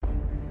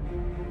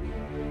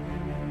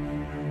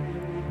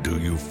Do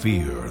you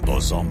fear the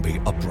zombie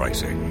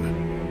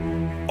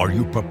uprising? Are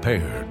you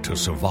prepared to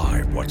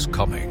survive what's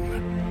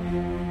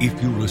coming?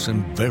 If you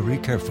listen very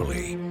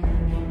carefully,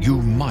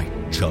 you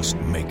might just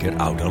make it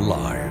out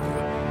alive.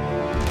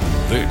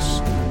 This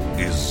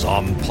is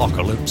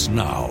Zompocalypse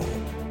Now!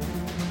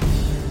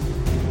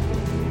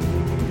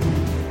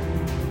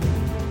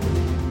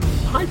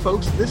 Hi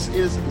folks, this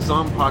is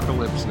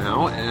Zompocalypse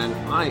Now, and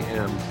I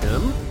am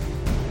Tim.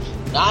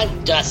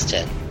 I'm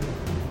Dustin.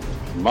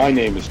 My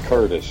name is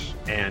Curtis.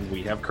 And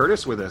we have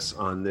Curtis with us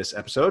on this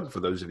episode. For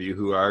those of you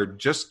who are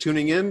just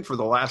tuning in for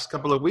the last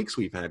couple of weeks,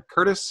 we've had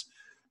Curtis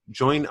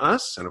join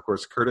us. And of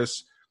course,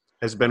 Curtis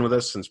has been with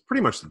us since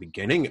pretty much the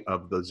beginning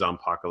of the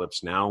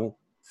Zompocalypse Now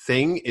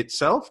thing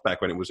itself,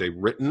 back when it was a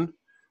written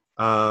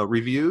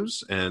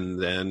reviews.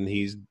 And then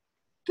he's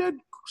did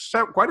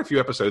quite a few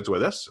episodes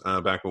with us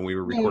back when we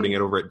were recording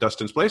it over at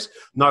Dustin's place.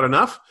 Not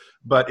enough,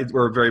 but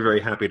we're very, very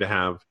happy to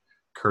have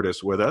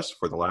Curtis with us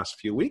for the last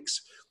few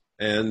weeks.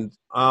 And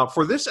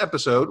for this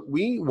episode,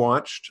 we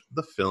watched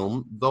the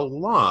film The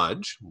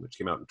Lodge, which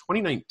came out in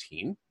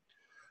 2019.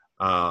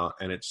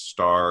 And it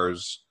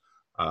stars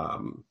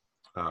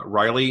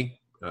Riley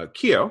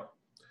Keough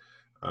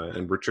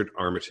and Richard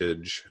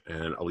Armitage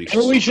and Alicia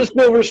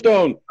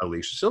Silverstone.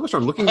 Alicia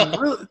Silverstone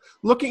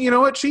looking. You know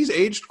what? She's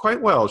aged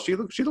quite well. She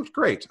looks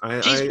great.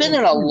 She's been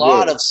in a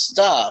lot of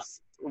stuff.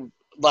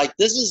 Like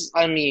this is,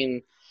 I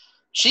mean,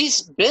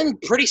 she's been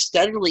pretty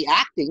steadily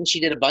acting. She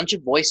did a bunch of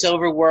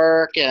voiceover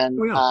work, and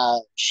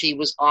she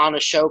was on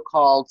a show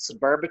called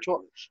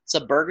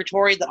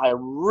Suburgatory that I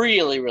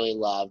really, really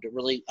loved.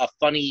 Really a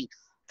funny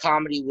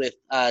comedy with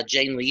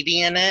Jane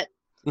Levy in it.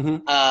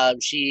 Mm-hmm.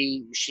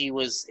 She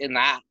was in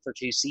that for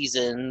 2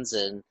 seasons,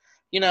 and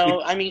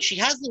I mean, she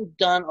hasn't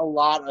done a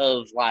lot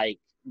of like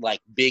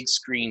big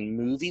screen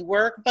movie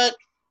work, but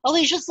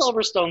Alicia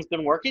Silverstone's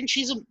been working.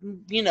 She's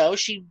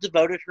she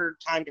devoted her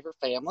time to her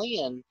family,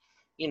 and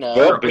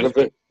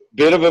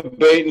bit of a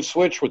bait and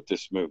switch with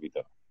this movie,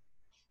 though.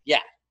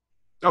 Yeah.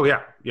 Oh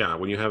yeah.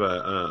 When you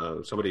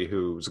have somebody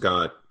who's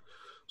got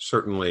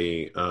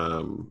certainly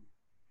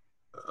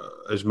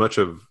as much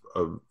of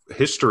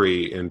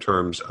history in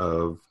terms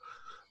of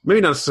maybe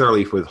not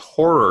necessarily with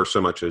horror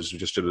so much as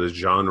just the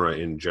genre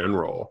in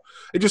general.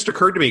 It just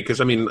occurred to me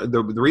because, I mean,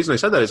 the reason I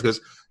said that is because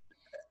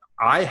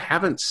I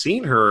haven't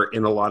seen her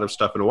in a lot of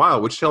stuff in a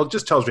while, which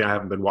just tells me I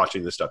haven't been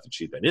watching the stuff that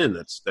she's been in.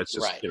 That's just,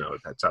 right.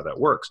 That's how that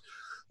works.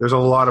 There's a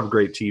lot of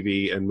great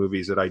TV and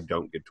movies that I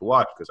don't get to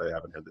watch because I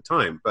haven't had the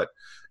time. But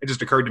it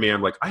just occurred to me,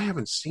 I'm like, I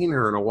haven't seen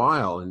her in a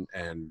while,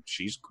 and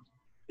she's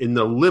in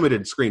the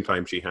limited screen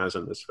time she has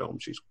in this film.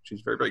 She's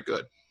very, very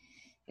good.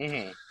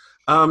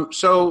 Mm-hmm.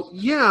 So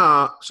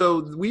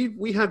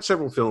we had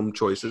several film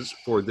choices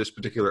for this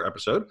particular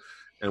episode,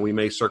 and we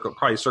may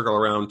probably circle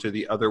around to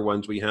the other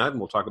ones we had, and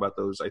we'll talk about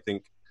those, I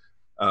think,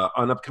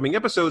 on upcoming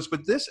episodes.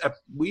 But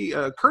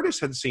Curtis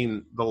had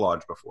seen The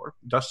Lodge before.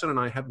 Dustin and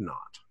I have not.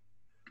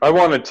 I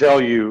want to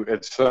tell you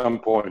at some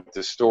point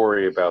the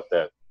story about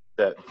that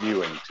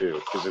viewing too,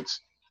 because it's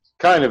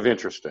kind of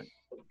interesting.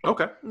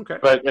 Okay.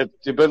 But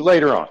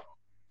later on.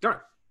 All right.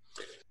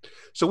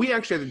 So we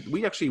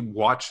actually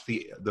watched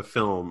the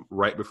film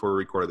right before we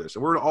recorded this,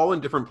 and we're all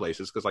in different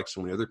places because, like so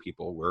many other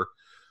people, we're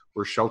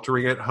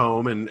sheltering at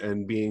home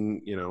and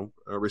being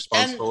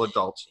responsible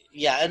adults.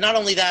 Yeah, and not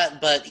only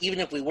that, but even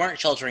if we weren't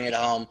sheltering at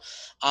home,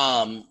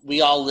 we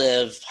all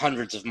live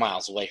hundreds of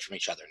miles away from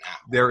each other now.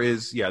 There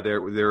is a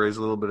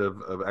little bit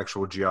of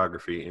actual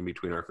geography in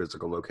between our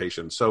physical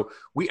locations. So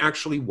we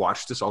actually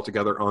watched this all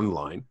together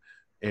online,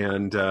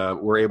 and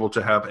we're able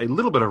to have a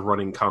little bit of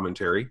running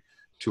commentary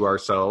to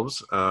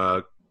ourselves.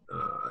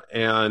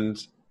 And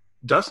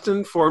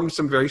Dustin formed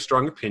some very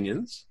strong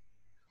opinions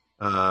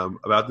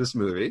about this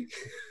movie.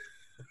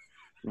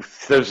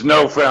 There's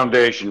no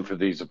foundation for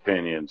these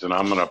opinions, and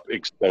I'm going to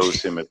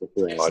expose him at the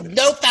There's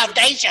no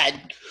foundation.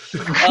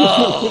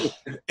 Oh.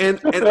 and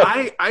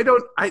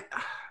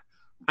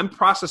I'm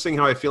processing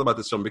how I feel about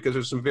this film because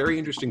there's some very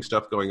interesting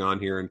stuff going on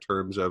here in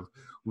terms of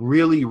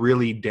really,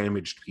 really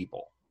damaged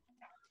people.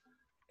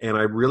 And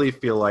I really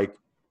feel like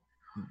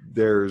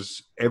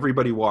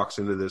everybody walks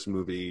into this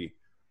movie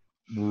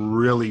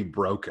really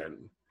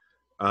broken,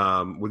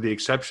 with the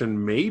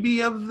exception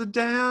maybe of the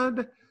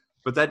dad.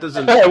 But that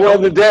doesn't. Well,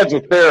 the dad's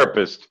a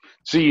therapist,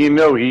 so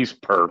he's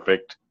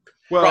perfect.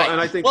 Well, right. And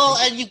I think. Well,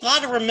 and you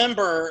got to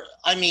remember,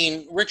 I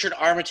mean, Richard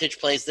Armitage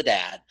plays the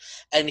dad,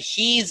 and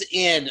he's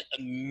in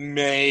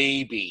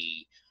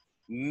maybe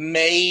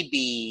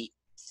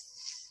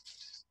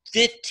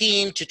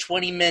 15 to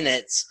 20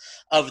 minutes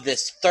of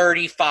this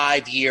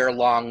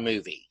 35-year-long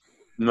movie.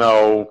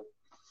 No,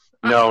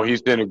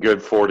 he's in a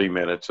good 40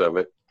 minutes of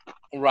it.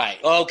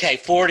 Right. Okay,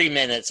 40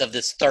 minutes of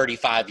this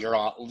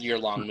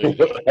 35-year-long movie.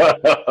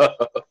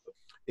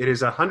 It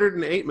is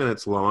 108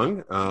 minutes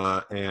long,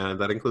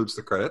 and that includes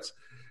the credits.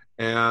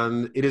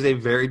 And it is a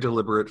very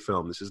deliberate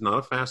film. This is not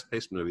a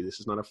fast-paced movie. This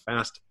is not a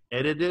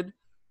fast-edited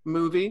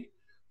movie.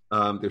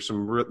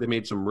 They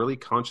made some really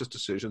conscious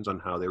decisions on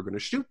how they were going to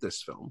shoot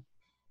this film.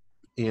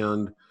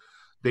 And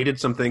they did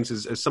some things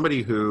as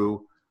somebody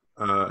who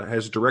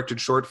has directed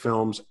short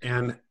films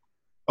and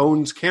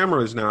owns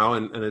cameras now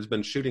and has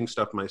been shooting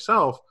stuff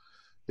myself.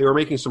 They were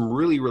making some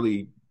really,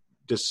 really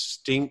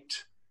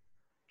distinct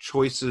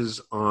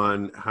choices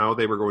on how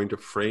they were going to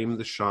frame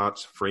the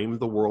shots, frame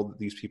the world that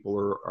these people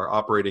are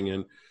operating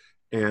in,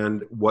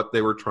 and what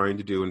they were trying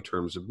to do in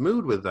terms of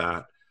mood with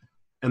that.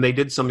 And they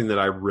did something that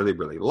I really,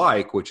 really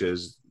like, which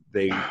is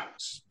they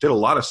did a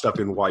lot of stuff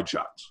in wide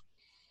shots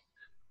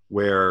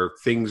where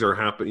things are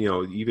happening,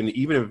 even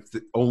if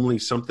only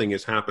something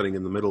is happening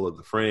in the middle of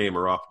the frame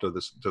or off to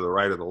the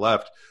right or the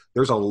left,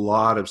 there's a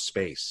lot of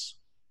space.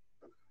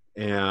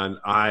 And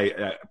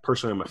I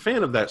personally am a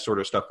fan of that sort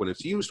of stuff when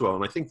it's used well,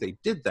 and I think they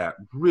did that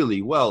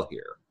really well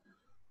here.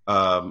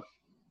 And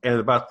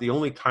about the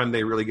only time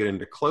they really get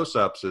into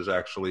close-ups is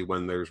actually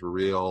when there's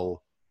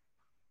real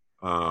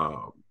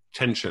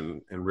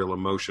tension and real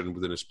emotion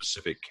within a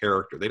specific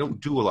character. They don't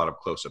do a lot of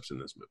close-ups in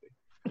this movie.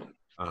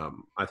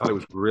 I thought it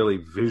was really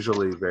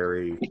visually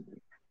very...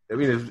 I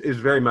mean, it's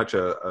very much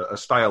a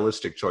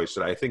stylistic choice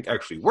that I think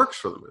actually works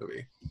for the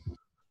movie.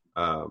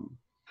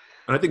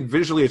 And I think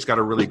visually it's got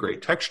a really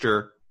great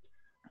texture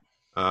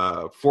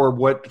for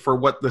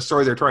what the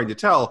story they're trying to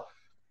tell.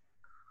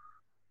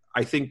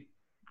 I think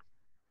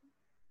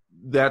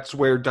that's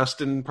where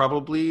Dustin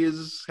probably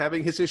is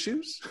having his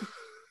issues.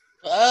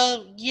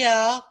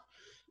 Yeah,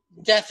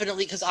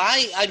 definitely. Because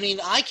I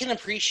can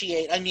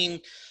appreciate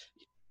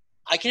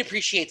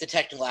the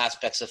technical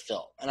aspects of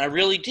film, and I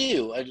really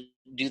do. I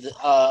do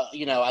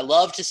I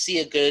love to see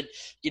a good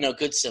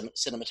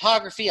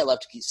cinematography. I love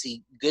to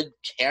see good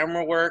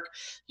camera work.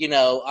 We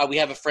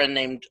have a friend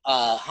named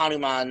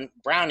Hanuman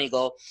Brown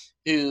Eagle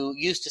who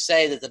used to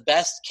say that the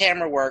best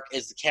camera work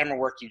is the camera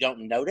work you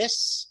don't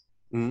notice.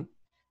 Mm-hmm.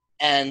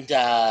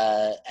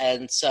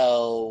 And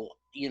so,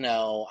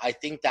 I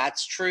think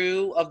that's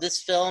true of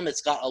this film.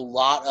 It's got a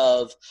lot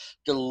of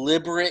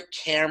deliberate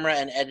camera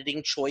and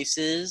editing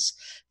choices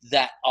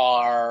that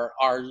are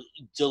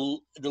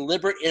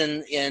deliberate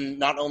in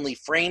not only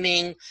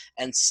framing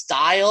and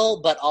style,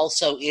 but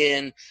also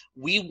in,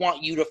 we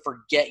want you to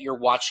forget you're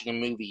watching a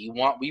movie.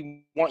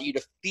 We want you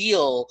to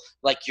feel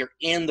like you're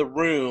in the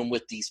room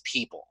with these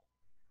people.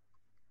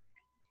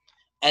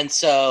 And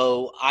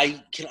so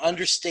I can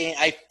understand,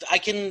 I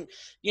can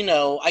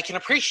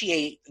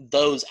appreciate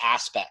those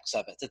aspects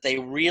of it, that they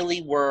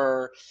really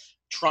were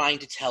trying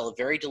to tell a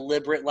very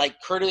deliberate, like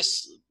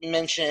Curtis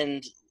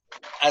mentioned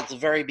at the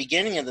very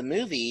beginning of the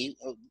movie,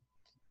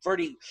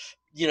 early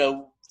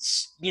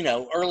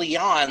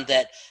on,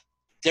 that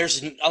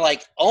there's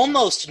like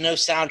almost no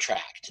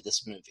soundtrack to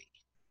this movie.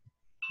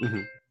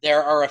 Mm-hmm.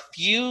 There are a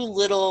few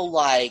little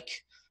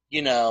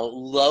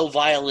low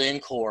violin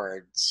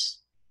chords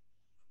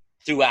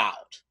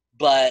throughout,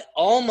 but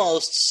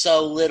almost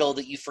so little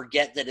that you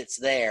forget that it's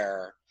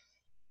there.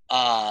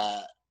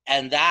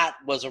 And that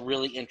was a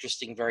really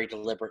interesting, very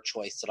deliberate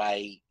choice that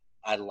I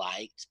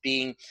liked.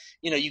 Being,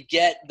 you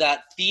get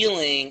that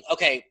feeling,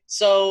 okay,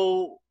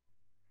 so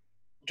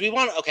do we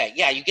want to, okay,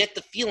 yeah, you get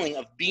the feeling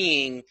of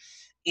being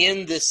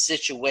in this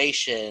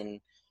situation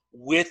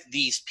with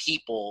these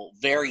people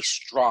very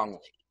strongly.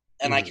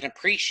 And I can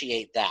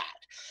appreciate that.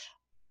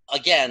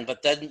 Again,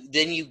 but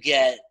then you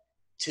get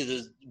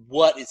to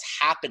what is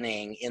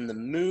happening in the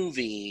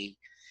movie,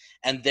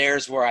 and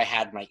there's where I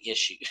had my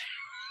issue.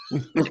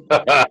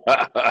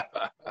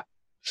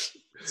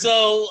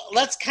 So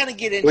let's kind of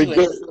get into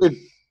it.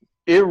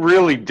 It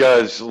really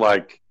does,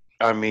 lock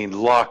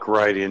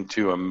right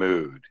into a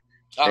mood.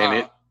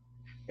 Uh-huh.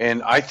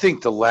 And I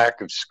think the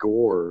lack of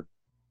score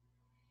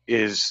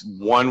is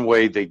one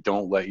way they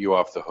don't let you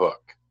off the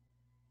hook.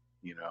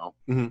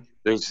 Mm-hmm.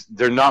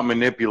 They're not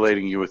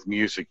manipulating you with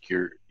music.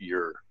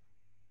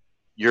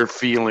 You're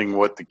feeling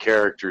what the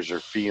characters are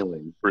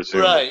feeling,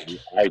 presumably. Right.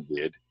 I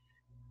did.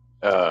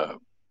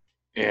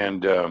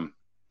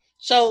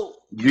 So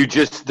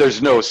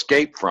there's no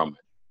escape from it.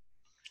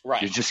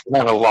 Right. You're just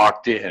kind of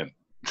locked in.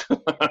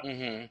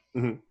 Mm-hmm.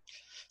 Mm-hmm.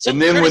 So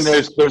and then Curtis,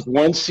 when there's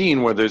one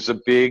scene where there's a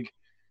big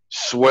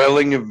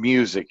swelling of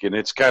music, and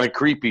it's kind of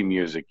creepy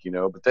music,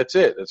 but that's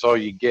it. That's all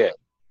you get.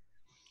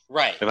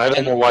 Right. And I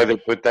don't know why they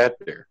put that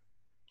there.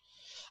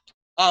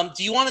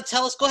 Do you want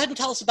to go ahead and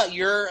tell us about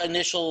your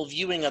initial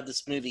viewing of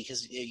this movie?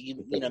 Because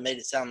you made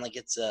it sound like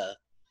it's a...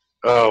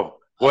 Oh,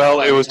 well,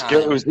 it was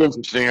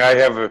interesting. I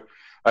have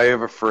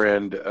a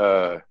friend,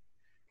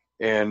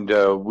 and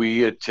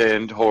we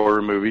attend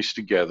horror movies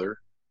together,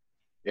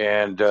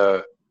 and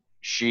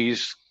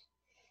she's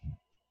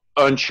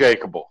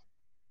unshakable.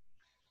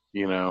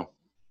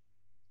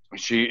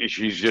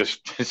 She's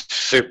just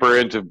super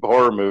into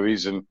horror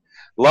movies and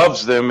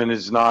loves them and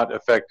is not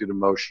affected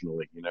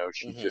emotionally.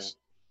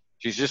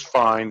 She's just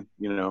fine.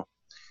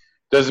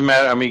 Doesn't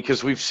matter.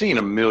 Because we've seen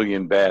a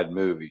million bad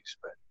movies,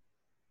 but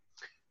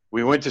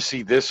we went to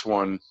see this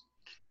one,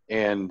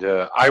 and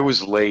I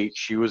was late.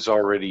 She was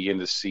already in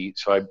the seat,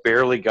 so I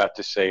barely got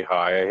to say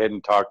hi. I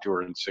hadn't talked to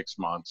her in 6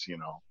 months,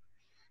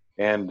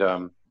 And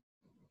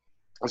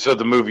so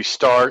the movie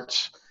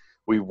starts.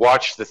 We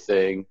watch the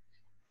thing,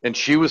 and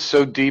she was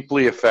so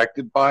deeply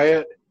affected by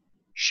it,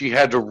 she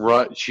had to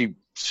run. She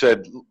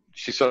said,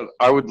 she said,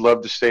 I would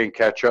love to stay and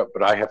catch up,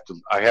 but I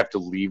have to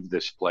leave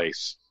this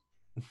place.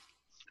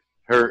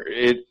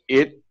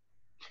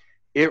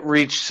 It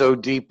reached so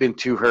deep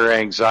into her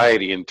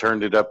anxiety and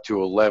turned it up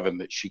to 11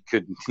 that she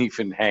couldn't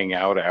even hang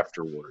out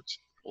afterwards.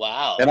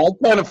 Wow. And I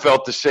kind of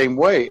felt the same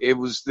way.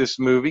 This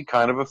movie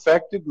kind of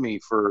affected me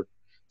for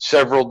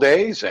several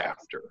days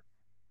after,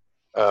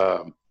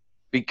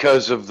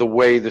 because of the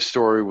way the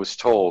story was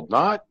told.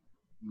 Not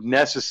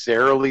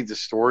necessarily the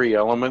story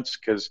elements,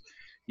 because,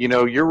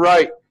 you're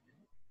right.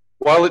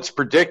 While it's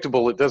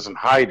predictable, it doesn't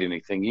hide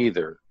anything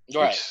either.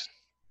 Right.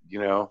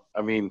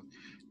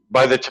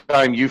 By the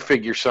time you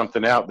figure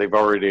something out, they've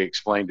already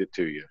explained it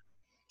to you.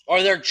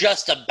 Or they're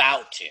just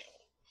about to.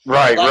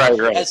 Right.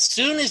 As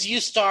soon as you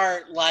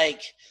start,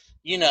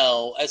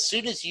 as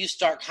soon as you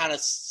start kind of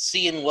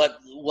seeing what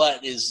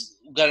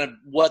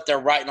they're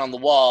writing on the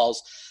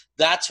walls,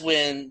 that's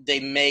when they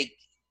make,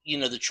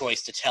 the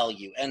choice to tell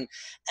you. And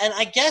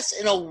I guess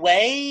in a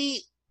way,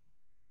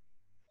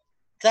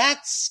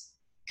 that's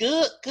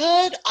good.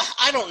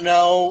 I don't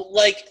know.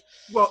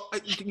 Well,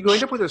 you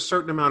end up with a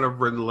certain amount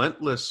of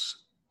relentless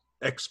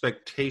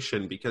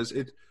expectation, because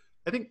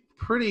I think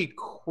pretty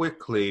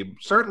quickly,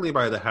 certainly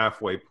by the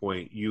halfway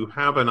point, you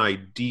have an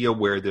idea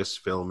where this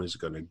film is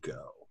going to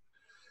go.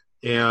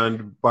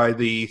 And by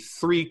the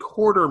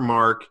 3/4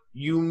 mark,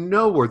 you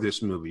know where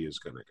this movie is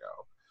going to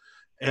go.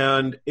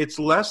 And it's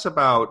less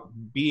about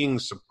being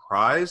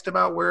surprised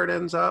about where it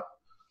ends up,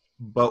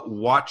 but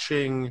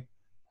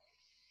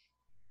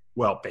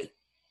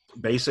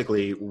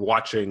basically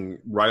watching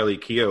Riley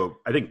Keough.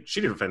 I think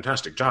she did a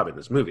fantastic job in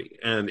this movie.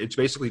 And it's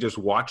basically just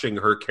watching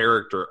her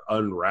character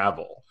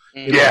unravel.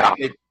 Yeah.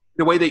 In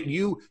a way that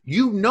you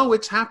know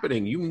it's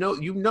happening. You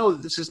know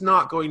this is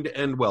not going to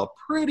end well.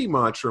 Pretty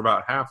much for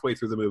about halfway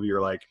through the movie,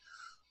 you're like,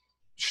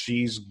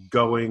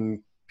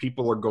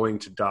 people are going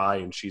to die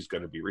and she's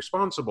going to be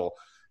responsible.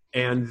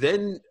 And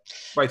then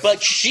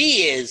but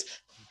she is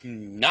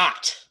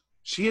not.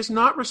 She is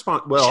not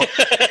responsible. Well,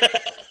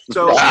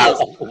 so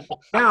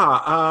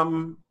yeah,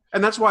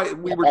 and that's why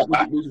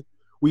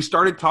we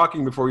started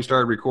talking before we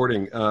started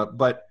recording.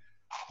 But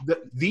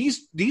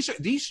these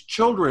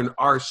children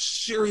are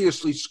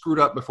seriously screwed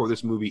up before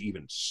this movie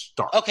even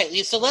starts.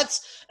 Okay, so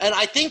and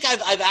I think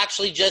I've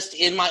actually just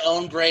in my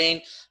own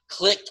brain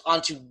clicked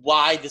onto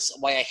why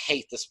I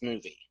hate this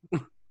movie.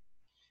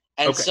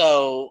 And okay.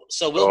 so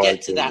we'll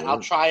get to that. I'll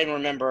try and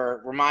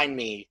remind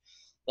me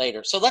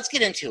later. So let's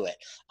get into it.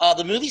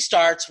 The movie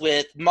starts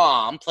with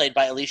Mom, played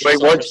by Alicia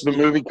Silverstone. What's the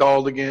movie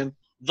called again?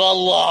 The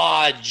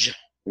Lodge.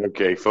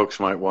 Okay, folks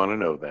might want to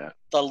know that.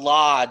 The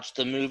Lodge.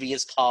 The movie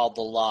is called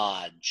The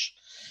Lodge.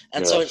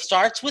 And so it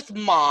starts with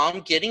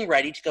Mom getting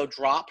ready to go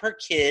drop her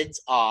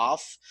kids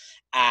off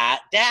at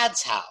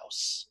Dad's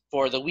house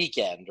for the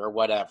weekend or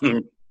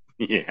whatever.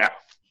 Yeah.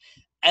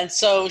 And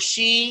so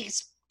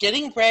she's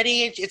getting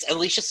ready. It's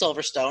Alicia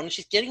Silverstone. And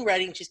she's getting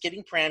ready and she's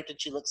getting primed and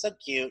she looks so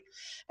cute.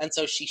 And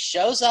so she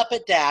shows up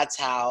at Dad's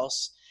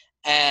house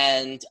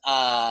and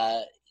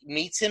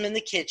meets him in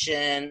the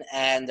kitchen,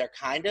 and they're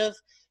kind of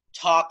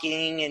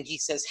talking, and he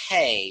says,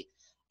 hey,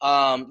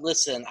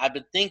 listen, I've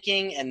been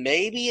thinking, and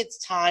maybe it's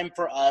time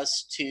for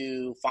us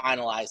to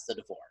finalize the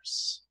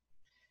divorce.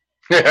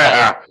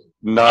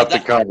 Not the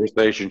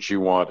conversation she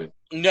wanted.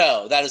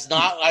 No, that is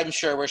not, I'm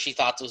sure, where she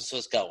thought this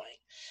was going.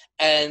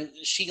 And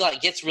she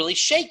gets really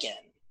shaken.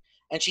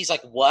 And she's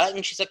like, what?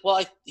 And she's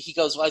like, he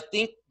goes, I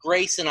think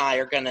Grace and I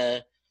are going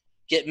to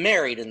get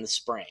married in the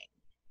spring.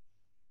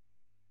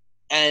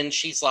 And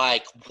she's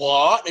like,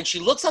 what? And she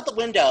looks out the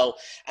window.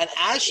 And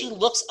as she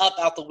looks up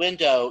out the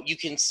window, you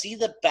can see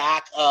the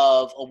back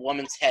of a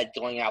woman's head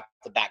going out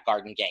the back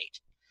garden gate.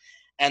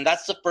 And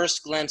that's the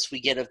first glimpse we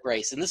get of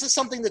Grace. And this is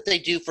something that they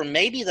do for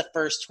maybe the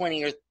first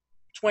 20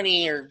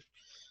 or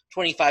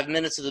 25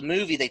 minutes of the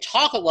movie. They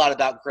talk a lot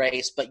about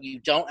Grace, but you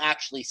don't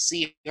actually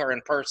see her in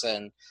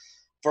person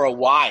for a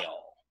while.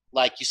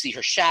 Like, you see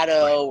her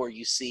shadow, or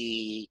you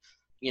see,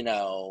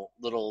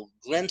 little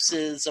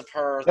glimpses of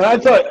her. And I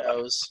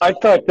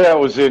thought that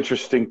was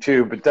interesting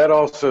too, but that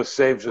also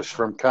saves us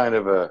from kind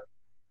of a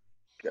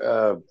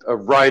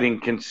writing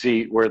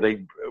conceit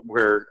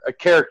where a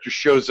character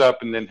shows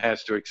up and then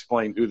has to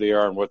explain who they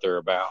are and what they're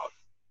about.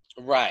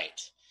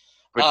 Right.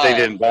 But they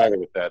didn't bother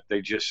with that.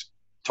 They just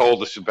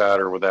told us about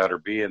her without her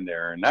being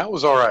there, and that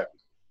was all right.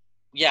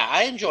 Yeah,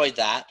 I enjoyed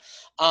that.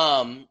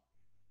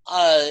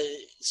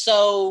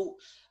 So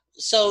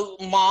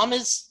Mom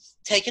is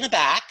taken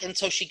aback, and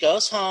so she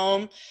goes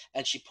home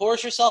and she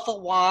pours herself a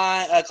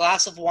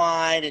glass of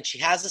wine, and she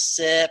has a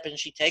sip, and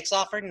she takes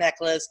off her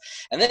necklace,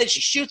 and then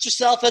she shoots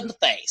herself in the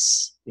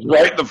face.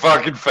 Right in the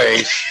fucking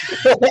face.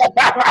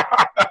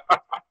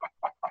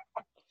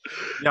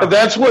 Yeah.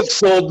 That's what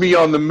sold me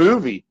on the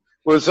movie.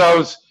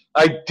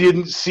 I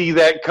didn't see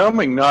that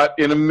coming. Not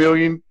in a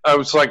million. I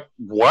was like,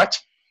 what?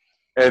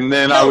 And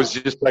then I was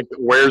just like,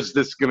 where's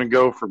this going to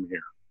go from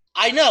here?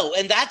 I know.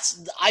 And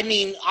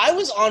I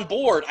was on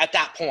board at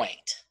that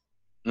point.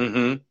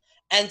 Mm-hmm.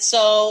 And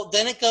so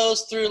then it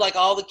goes through,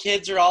 all the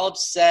kids are all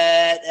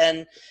upset.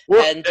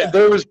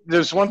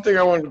 There's one thing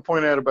I wanted to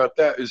point out about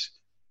that is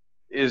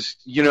is,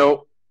 you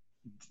know,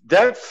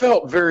 that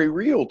felt very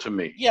real to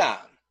me. Yeah.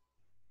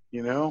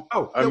 You know?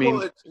 Oh, I mean,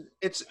 well,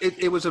 it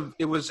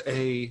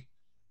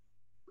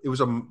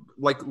was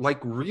like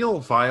real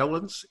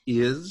violence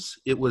is.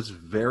 It was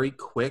very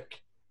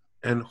quick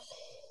and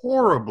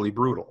horribly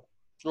brutal.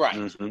 Right.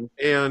 mm-hmm.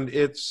 And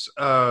it's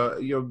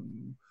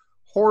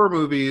horror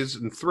movies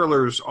and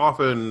thrillers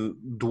often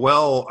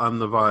dwell on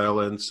the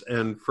violence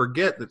and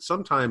forget that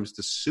sometimes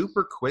the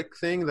super quick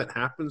thing that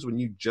happens when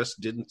you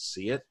just didn't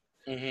see it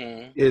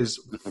is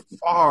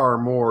far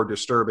more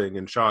disturbing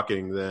and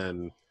shocking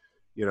than,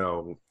 you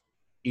know,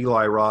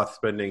 Eli Roth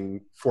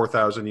spending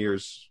 4,000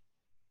 years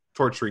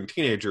torturing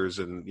teenagers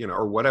and, you know,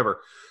 or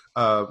whatever.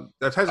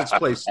 That has its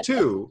place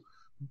too.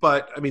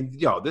 But I mean,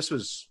 this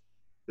was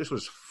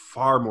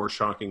far more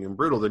shocking and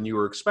brutal than you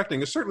were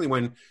expecting. Certainly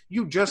when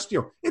you just,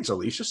 it's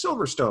Alicia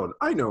Silverstone.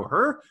 I know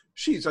her.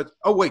 She's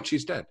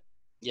she's dead.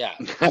 Yeah.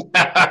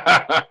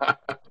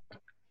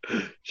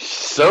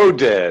 So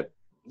dead.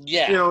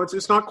 Yeah.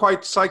 It's not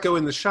quite Psycho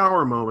in the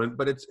shower moment,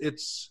 but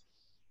it's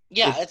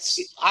I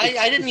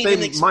didn't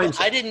even expect,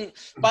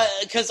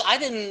 because I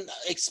didn't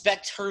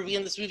expect her to be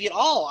in this movie at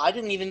all. I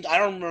don't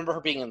remember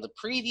her being in the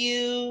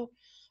preview.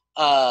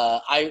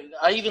 I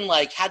even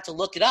had to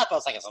look it up. I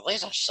was like, is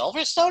Alicia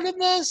Silverstone in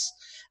this?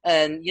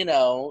 And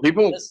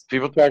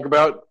people talk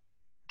about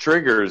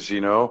triggers,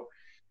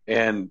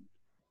 and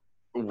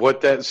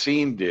what that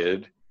scene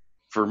did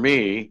for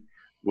me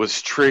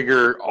was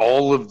trigger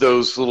all of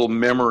those little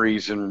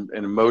memories and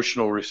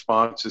emotional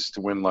responses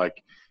to when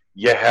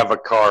you have a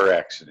car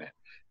accident.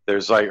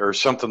 There's or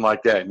something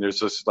like that. And there's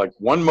this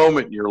one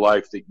moment in your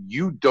life that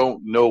you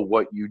don't know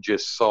what you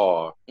just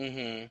saw,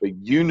 but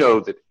you know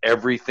that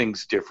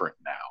everything's different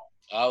now.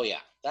 Oh yeah.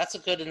 That's a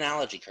good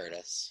analogy,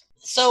 Curtis.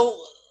 So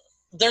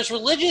there's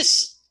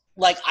religious,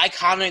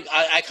 iconic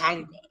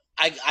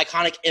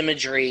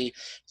imagery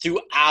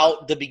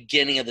throughout the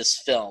beginning of this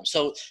film.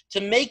 So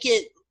to make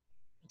it,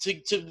 to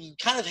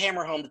kind of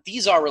hammer home that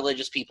these are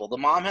religious people. The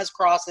mom has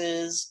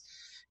crosses,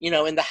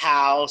 in the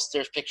house.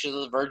 There's pictures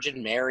of the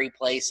Virgin Mary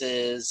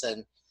places,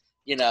 and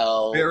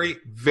very,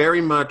 very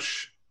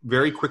much,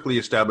 very quickly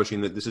establishing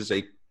that this is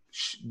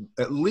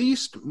at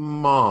least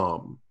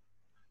mom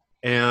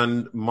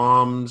and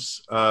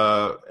moms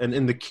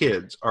and the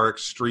kids are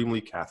extremely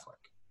Catholic.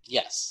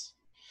 Yes.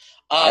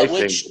 I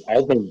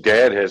think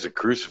Dad has a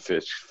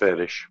crucifix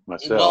fetish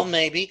myself. Well,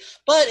 maybe,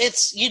 but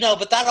it's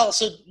but that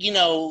also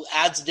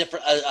adds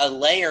a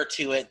layer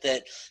to it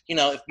that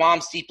if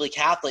Mom's deeply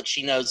Catholic,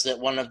 she knows that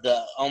one of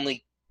the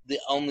only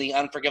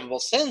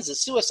unforgivable sins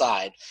is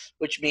suicide,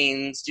 which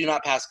means do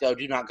not pass go,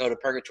 do not go to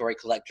purgatory,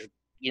 collect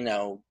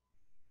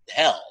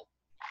hell,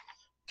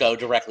 go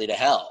directly to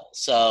hell.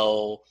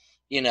 So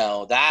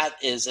that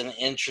is an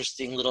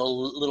interesting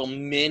little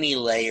mini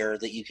layer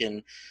that you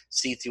can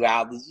see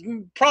throughout.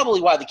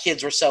 Probably why the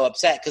kids were so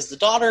upset, because the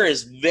daughter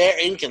is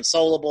very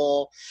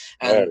inconsolable,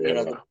 and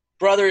the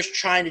brother's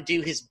trying to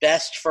do his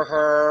best for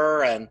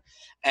her,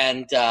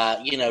 and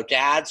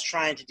Dad's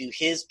trying to do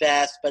his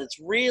best, but it's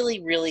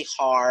really, really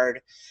hard.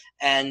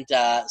 And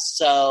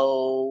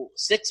so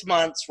 6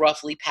 months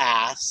roughly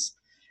pass,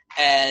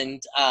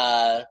 and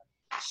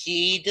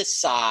he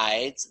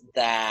decides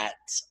that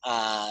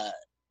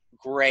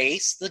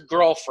Grace, the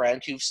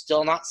girlfriend, who's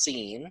still not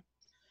seen,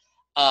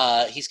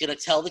 he's going to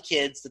tell the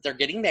kids that they're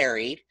getting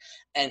married,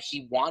 and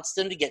he wants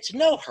them to get to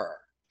know her.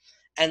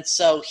 And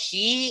so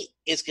he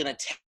is going to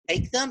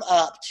take them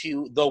up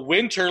to the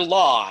Winter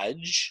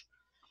Lodge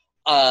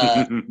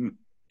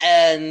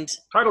and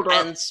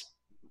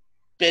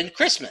spend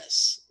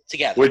Christmas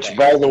together. Which, there.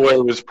 by the way,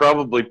 was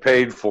probably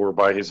paid for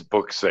by his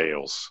book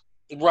sales.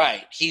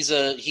 Right.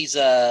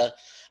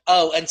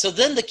 Oh, and so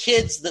then the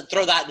kids that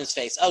throw that in his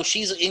face. Oh,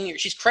 she's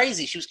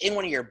crazy. She was in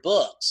one of your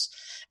books.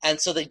 And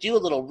so they do a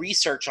little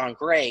research on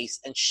Grace,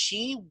 and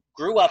she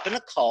grew up in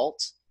a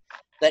cult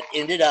that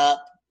ended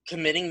up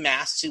committing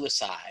mass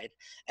suicide,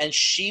 and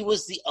she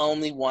was the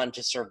only one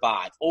to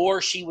survive, or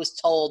she was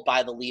told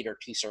by the leader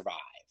to survive,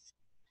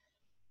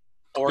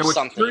 or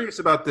something. What's curious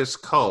about this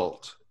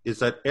cult is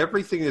that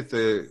everything that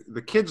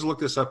the kids look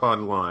this up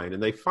online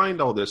and they find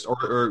all this,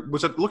 or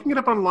was it looking it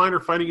up online or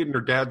finding it in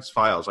their dad's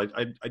files? I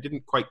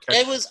didn't quite catch.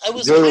 It was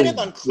kind of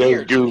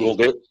unclear. They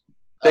Googled it.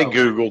 They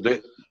Googled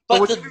it.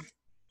 But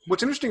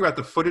what's interesting about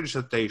the footage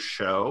that they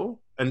show,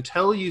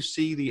 until you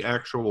see the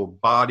actual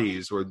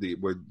bodies or the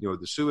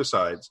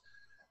suicides,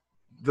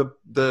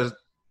 the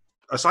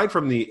aside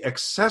from the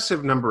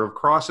excessive number of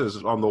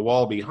crosses on the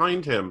wall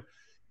behind him,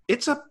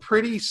 it's a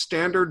pretty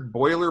standard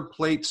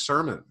boilerplate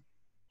sermon.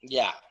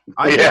 Yeah.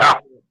 I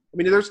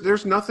mean,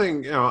 there's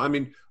nothing. I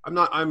mean, I'm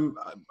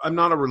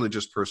not a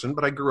religious person,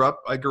 but I grew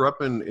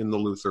up in the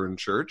Lutheran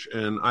Church,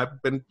 and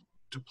I've been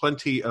to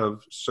plenty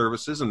of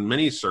services and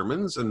many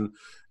sermons, and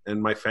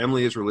my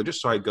family is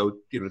religious, so I go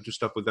do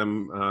stuff with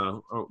them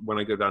when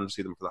I go down to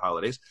see them for the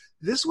holidays.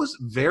 This was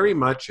very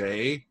much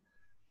it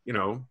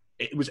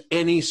was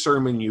any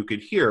sermon you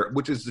could hear,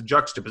 which is the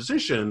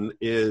juxtaposition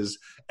is,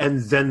 and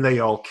then they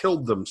all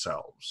killed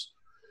themselves.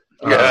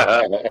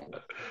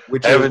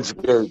 Which heaven's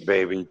good,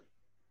 baby.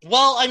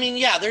 Well, I mean,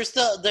 yeah, there's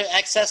the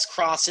excess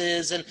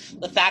crosses and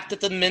the fact that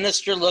the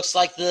minister looks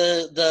like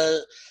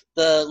the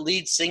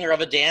lead singer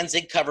of a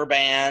Danzig cover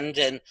band,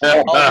 and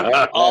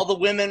all the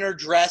women are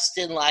dressed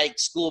in like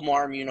school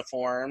marm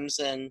uniforms,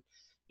 and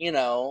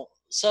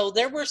so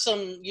there were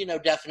some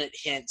definite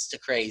hints to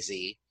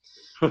crazy.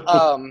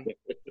 I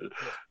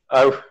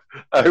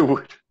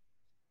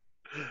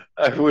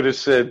would have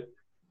said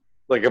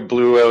like a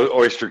Blue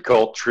Oyster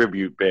Cult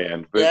tribute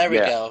band, but there we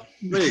go.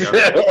 There you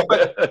go.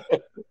 But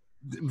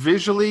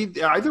visually,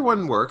 either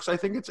one works. I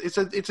think it's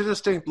a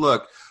distinct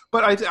look.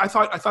 But I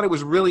thought it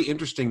was really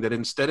interesting that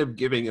instead of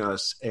giving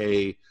us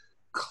a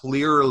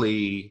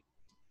clearly,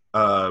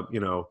 the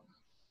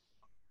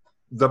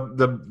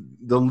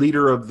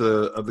leader of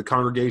the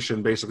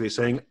congregation basically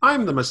saying,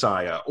 "I'm the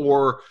Messiah,"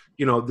 or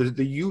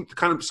the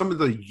kind of some of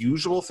the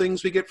usual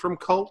things we get from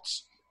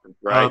cults.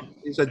 Right.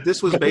 Is that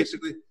this was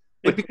basically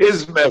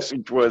his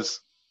message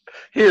was,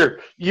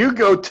 "Here, you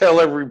go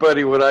tell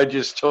everybody what I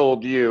just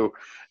told you,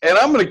 and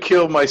I'm going to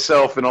kill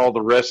myself and all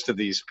the rest of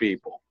these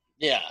people.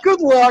 Yeah.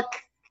 Good luck."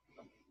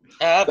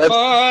 Have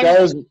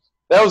fun.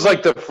 That was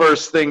like the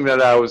first thing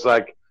that I was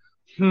like,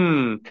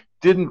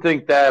 didn't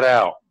think that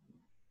out.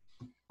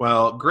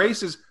 Well,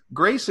 Grace is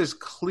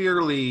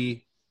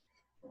clearly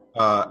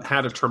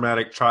had a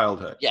traumatic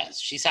childhood. Yes,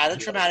 she's had a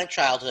traumatic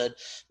childhood.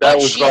 That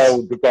was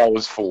all that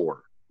was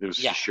for. It was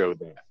to show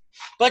that.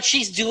 But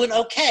she's doing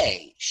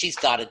okay. She's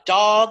got a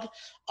dog.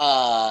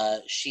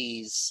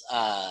 She's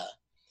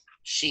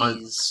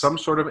on some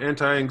sort of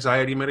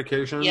anti-anxiety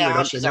medication.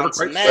 Yeah, she's on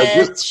some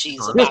meds.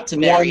 She's about to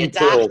marry a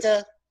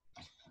doctor.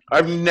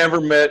 I've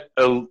never met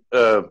a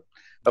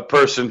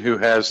person who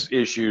has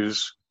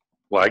issues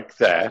like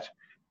that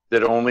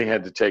only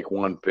had to take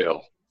one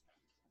pill.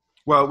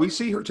 Well, we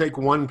see her take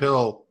one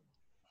pill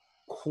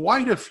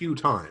quite a few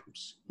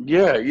times.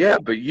 Yeah,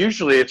 but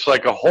usually it's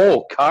like a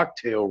whole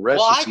cocktail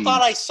recipe. Well, I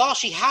thought I saw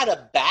she had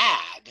a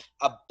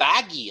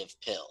baggie of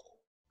pills.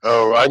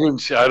 Oh, I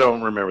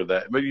don't remember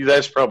that, but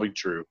that's probably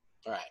true.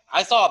 Right,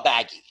 I saw a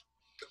baggie.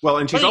 Well,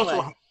 and she's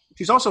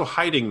also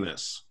hiding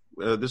this.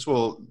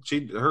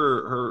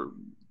 Her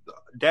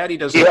daddy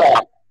doesn't.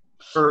 Yeah.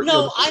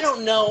 I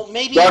don't know.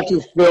 Maybe Dr.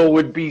 Phil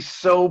would be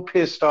so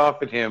pissed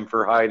off at him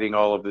for hiding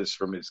all of this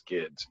from his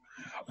kids.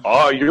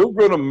 Oh, you're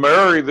going to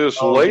marry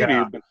this lady.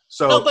 Yeah.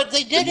 No, but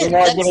they didn't.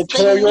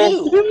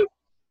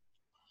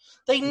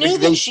 They knew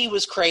that she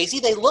was crazy.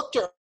 They looked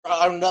her.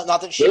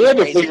 Not that she was crazy. They had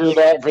to figure it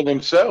out for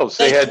themselves.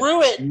 They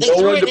threw it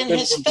in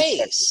his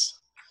face.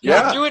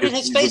 Yeah, they threw it in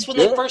his face when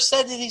they first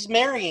said that he's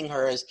marrying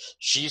her. As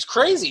she's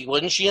crazy.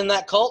 Wasn't she in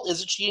that cult?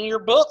 Isn't she in your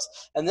books?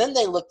 And then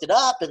they looked it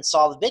up and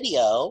saw the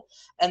video.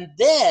 And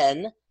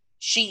then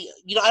she,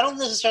 I don't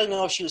necessarily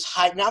know if she was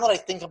hiding. Now that I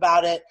think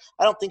about it,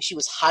 I don't think she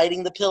was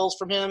hiding the pills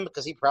from him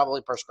because he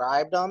probably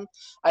prescribed them.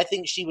 I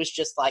think she was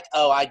just like,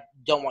 "Oh, I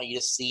don't want you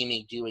to see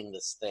me doing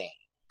this thing."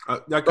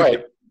 That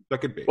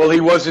could be. Well,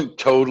 he wasn't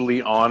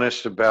totally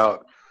honest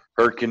about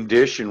her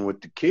condition with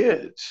the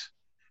kids.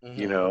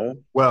 Mm-hmm.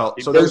 Well,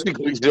 so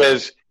basically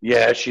says,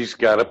 "Yeah, she's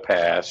got a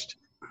past."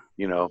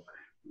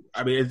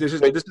 I mean, this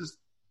is.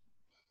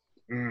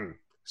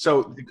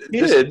 So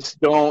kids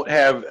don't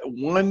have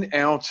 1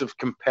 ounce of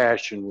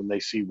compassion when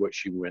they see what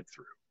she went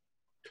through.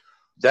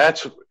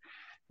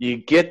 You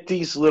get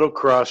these little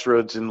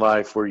crossroads in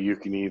life where you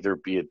can either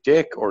be a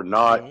dick or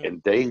not,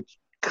 and they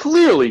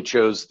clearly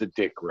chose the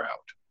dick route.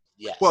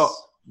 Yes. Well,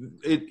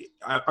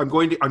 I'm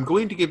going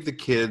to give the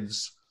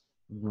kids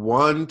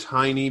one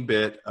tiny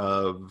bit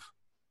of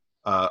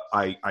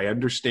I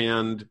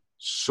understand,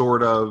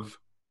 sort of,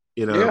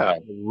 in a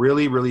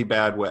really, really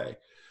bad way.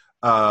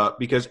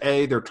 Because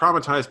they're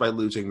traumatized by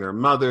losing their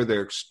mother.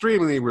 They're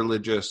extremely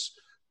religious.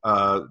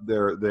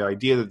 The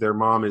idea that their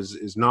mom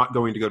is not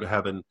going to go to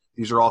heaven.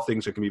 These are all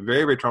things that can be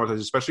very, very traumatizing,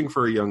 especially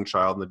for a young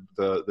child.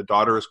 The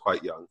daughter is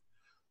quite young.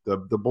 The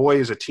boy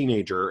is a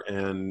teenager,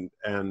 and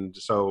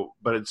so,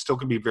 but it still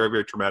can be very,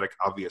 very traumatic,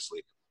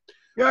 obviously.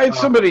 Yeah, I had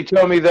somebody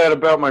tell me that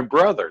about my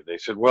brother. They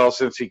said, "Well,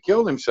 since he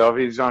killed himself,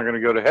 he's not going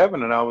to go to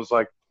heaven." And I was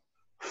like,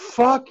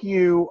 "Fuck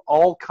you,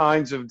 all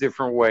kinds of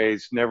different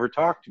ways. Never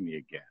talk to me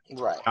again."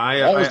 Right.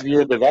 That was the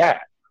end of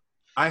that.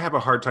 I have a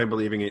hard time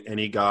believing in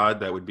any God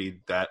that would be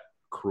that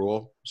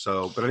cruel.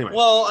 So, but anyway.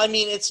 Well, I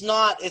mean, it's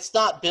not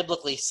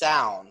biblically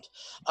sound.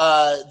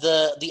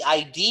 The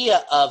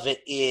idea of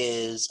it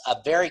is a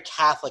very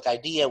Catholic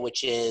idea,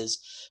 which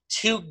is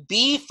to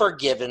be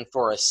forgiven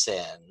for a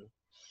sin,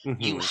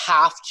 you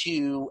have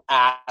to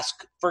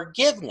ask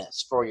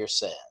forgiveness for your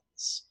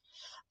sins.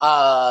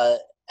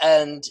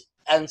 And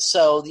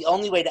so the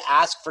only way to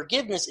ask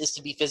forgiveness is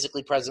to be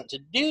physically present to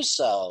do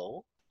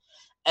so.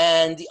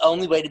 And the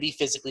only way to be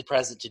physically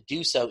present to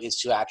do so is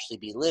to actually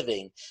be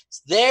living.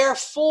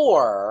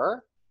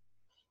 Therefore,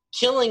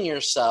 killing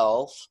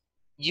yourself,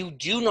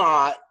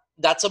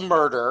 that's a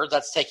murder.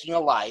 That's taking a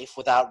life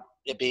without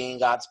it being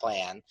God's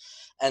plan.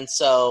 And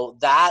so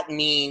that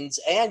means,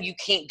 and you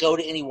can't go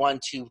to anyone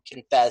to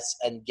confess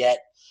and get,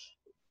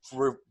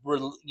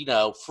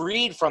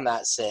 freed from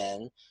that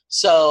sin.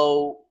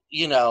 So,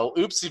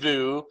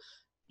 oopsie-boo,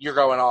 you're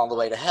going all the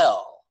way to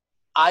hell.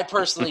 I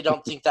personally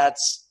don't think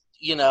that's,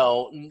 we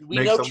know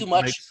too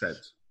much. Makes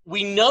sense.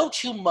 We know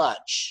too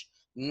much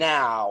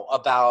now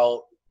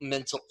about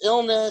mental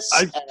illness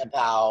and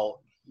about,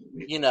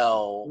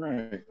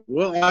 Right.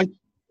 Well,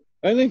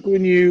 I think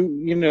when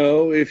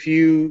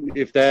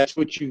if that's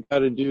what you got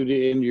to do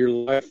to end your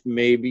life,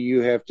 maybe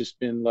you have to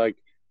spend like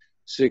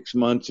 6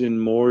 months in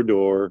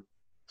Mordor,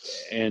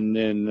 and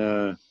then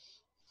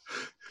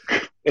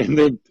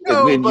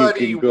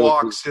Nobody you can go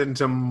walks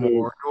into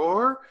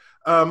Mordor.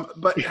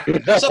 But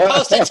you're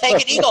supposed to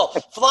take an eagle.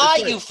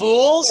 Fly, you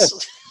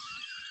fools!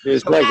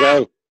 It's like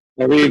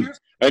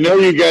I know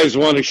you guys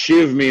want to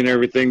shiv me and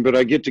everything, but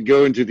I get to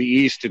go into the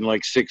East in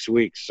like 6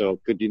 weeks. So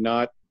could you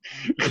not?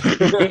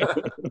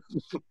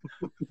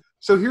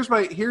 So here's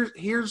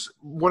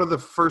one of the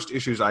first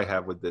issues I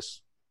have with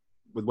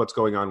what's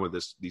going on with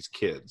these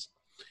kids,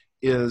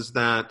 is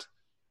that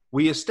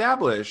we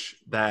establish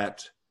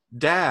that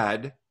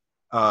Dad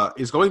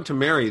is going to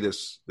marry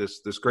this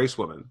Grace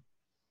woman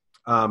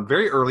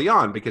very early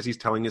on, because he's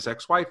telling his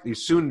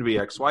soon-to-be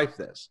ex-wife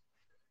this,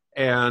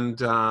 and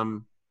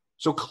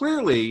so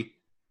clearly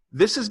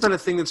this has been a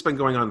thing that's been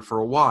going on for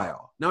a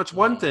while. Now, it's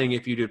one thing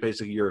if you do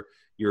basically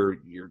you're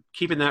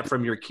keeping that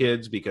from your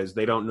kids because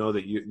they don't know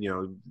that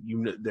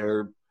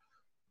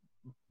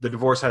the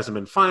divorce hasn't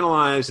been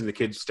finalized and the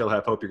kids still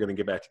have hope you're going to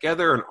get back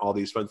together and all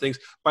these fun things.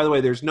 By the way,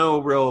 there's no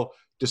real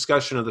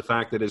discussion of the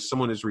fact that as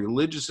someone as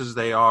religious as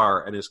they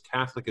are and as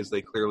Catholic as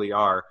they clearly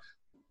are,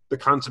 the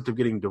concept of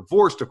getting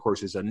divorced, of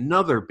course, is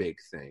another big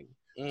thing.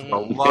 For a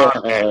lot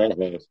of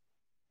people.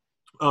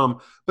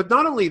 But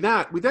not only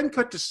that, we then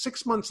cut to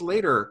 6 months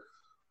later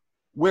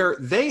where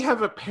they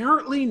have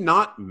apparently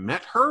not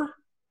met her.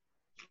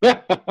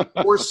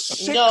 For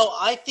 6 No,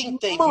 I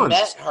think they've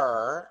met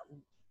her.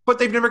 But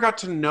they've never got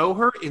to know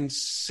her in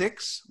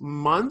 6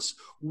 months?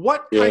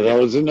 What kind of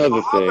was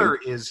another father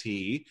thing. is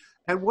he?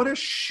 And what a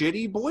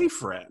shitty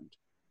boyfriend.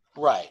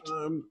 Right.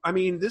 Well,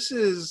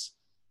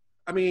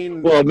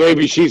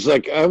 maybe she's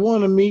like, I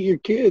want to meet your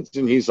kids.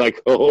 And he's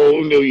like,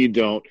 oh, no, you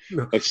don't.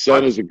 My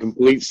son is a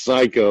complete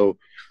psycho,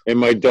 and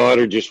my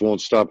daughter just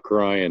won't stop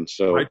crying.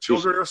 So my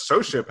children are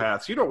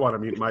sociopaths. You don't want to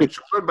meet my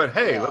children, but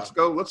hey, let's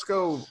go.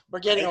 We're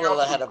getting a little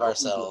ahead of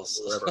ourselves.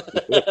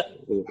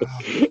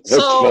 That's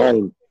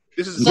fine.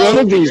 This is a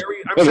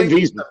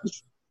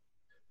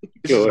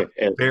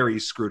very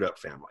screwed up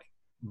family.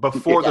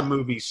 Before the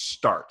movie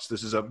starts,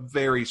 this is a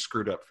very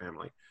screwed up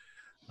family.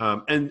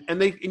 And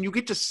you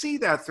get to see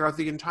that throughout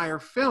the entire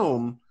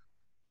film,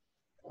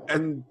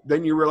 and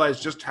then you realize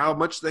just how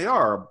much they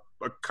are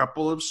a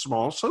couple of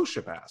small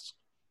sociopaths.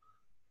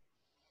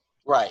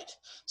 Right.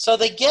 So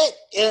they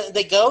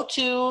go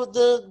to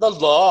the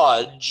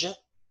lodge,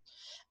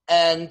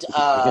 and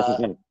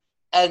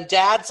and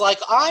Dad's like,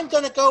 I'm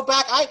going to go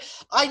back.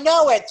 I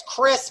know it's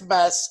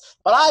Christmas,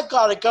 but I've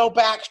got to go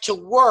back to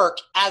work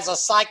as a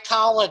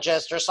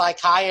psychologist or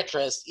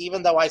psychiatrist,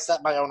 even though I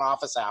set my own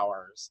office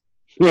hours.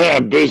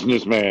 Yeah,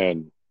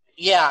 businessman.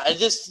 Yeah,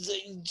 just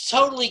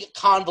totally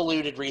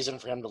convoluted reason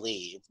for him to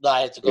leave. That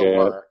I had to go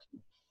work.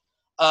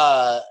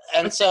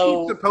 And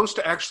so he's supposed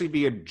to actually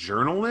be a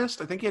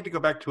journalist. I think he had to go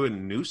back to a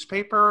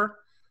newspaper.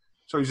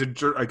 So he's a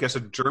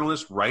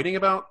journalist writing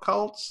about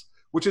cults.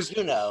 Which is,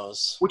 who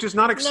knows? Which is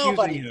not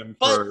excusing him.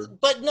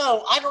 But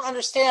no, I don't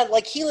understand.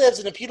 Like, he lives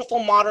in a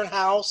beautiful modern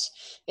house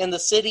in the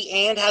city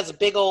and has a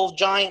big old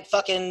giant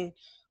fucking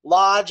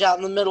lodge out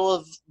in the middle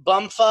of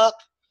bumfuck,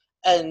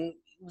 and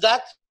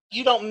that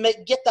you don't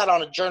get that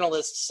on a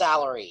journalist's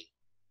salary.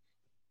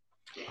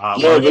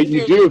 No, but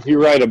you do if you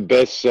write a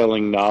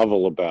best-selling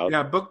novel about.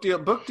 Yeah, book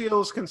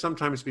deals can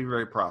sometimes be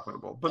very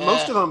profitable, but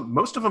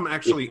most of them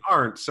actually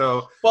aren't.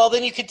 So, well,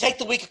 then you could take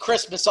the week of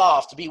Christmas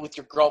off to be with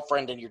your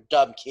girlfriend and your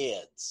dumb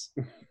kids.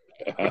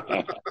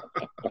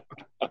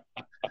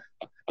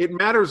 It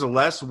matters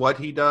less what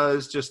he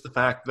does, just the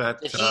fact that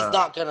he's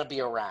not going to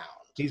be around.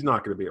 He's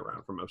not going to be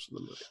around for most of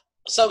the movie.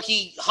 So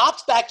he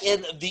hops back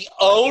in the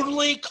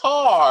only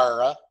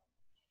car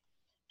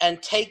and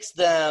takes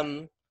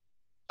them.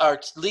 Or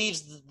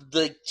leaves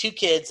the two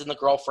kids and the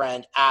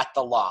girlfriend at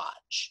the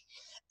lodge.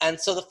 And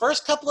so the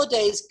first couple of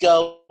days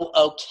go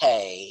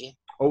okay.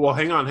 Oh, well,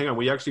 hang on.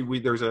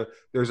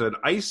 There's an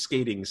ice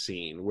skating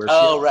scene where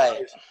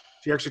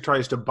she actually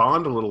tries to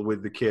bond a little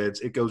with the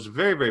kids. It goes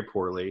very, very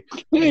poorly.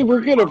 Hey,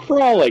 we're going to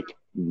frolic.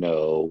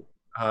 No.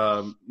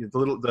 The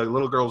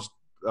little girl's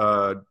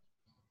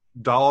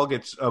doll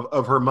gets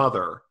of her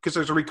mother, because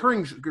there's a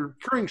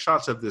recurring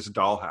shots of this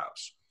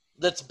dollhouse.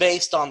 That's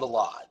based on the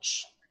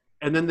lodge.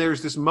 And then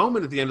there's this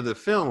moment at the end of the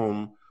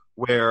film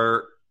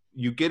where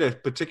you get a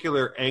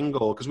particular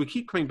angle, because we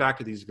keep coming back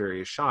to these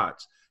various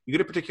shots. You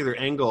get a particular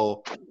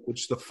angle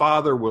which the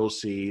father will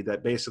see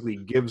that basically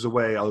gives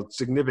away a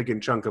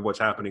significant chunk of what's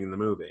happening in the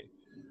movie.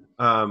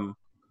 So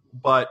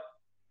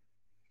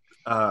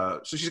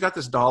she's got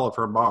this doll of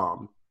her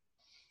mom,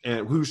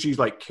 and who she's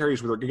like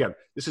carries with her. Again,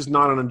 this is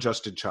not an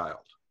adjusted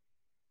child.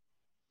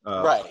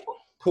 Right.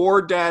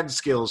 Poor dad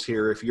skills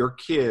here. If your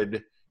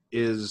kid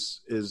is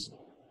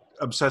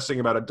obsessing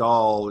about a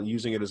doll,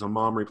 using it as a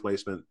mom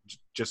replacement,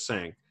 just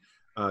saying.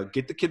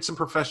 get the kid some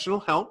professional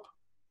help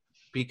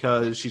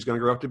because she's going to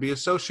grow up to be a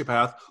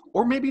sociopath,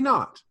 or maybe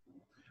not.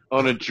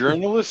 On a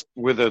journalist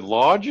with a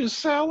lodge's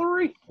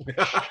salary?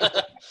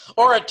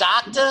 Or a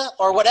doctor,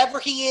 or whatever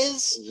he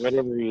is.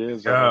 Whatever he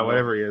is.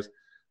 Whatever he is.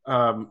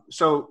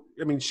 So,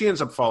 I mean, she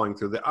ends up falling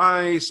through the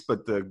ice,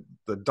 but the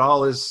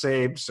doll is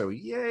saved, so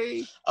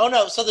yay. Oh,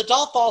 no. So the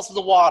doll falls in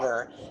the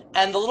water,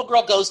 and the little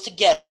girl goes to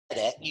get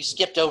it. You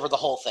skipped over the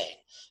whole thing.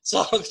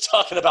 So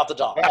talking about the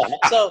doll.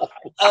 So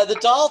the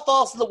doll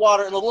falls in the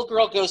water, and the little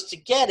girl goes to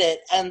get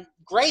it, and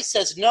Grace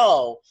says,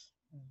 no,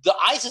 the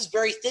ice is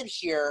very thin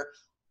here.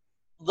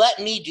 Let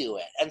me do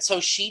it. And so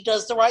she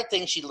does the right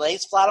thing. She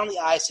lays flat on the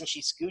ice, and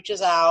she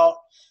scooches out,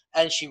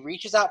 and she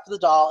reaches out for the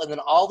doll, and then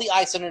all the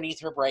ice underneath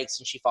her breaks,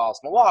 and she falls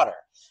in the water.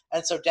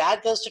 And so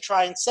Dad goes to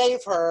try and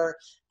save her,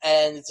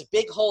 and it's a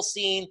big whole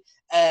scene.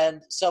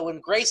 And so when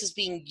Grace is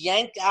being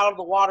yanked out of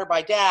the water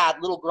by Dad,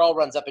 little girl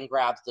runs up and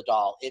grabs the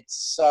doll.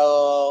 It's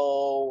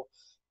so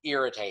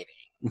irritating.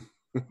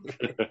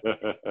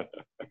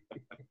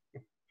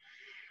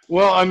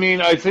 Well, I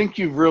mean, I think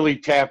you've really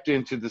tapped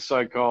into the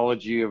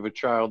psychology of a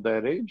child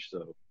that age,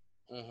 though.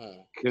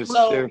 Because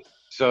they're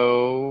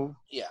so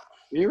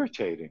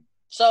irritating.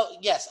 So,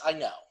 yes, I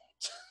know.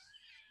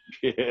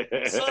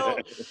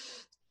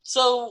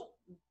 So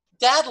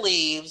Dad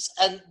leaves,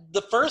 and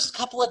the first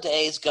couple of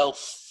days go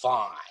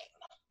fine.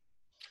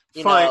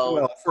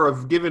 Well, for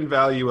a given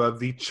value of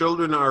the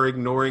children are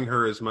ignoring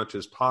her as much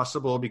as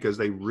possible because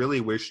they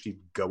really wish she'd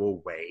go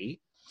away.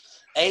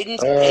 Aiden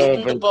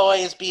the boy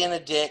is being a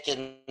dick,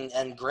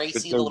 and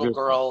Gracie, the little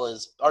girl,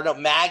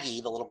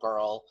 Maggie, the little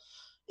girl,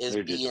 is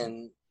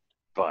being...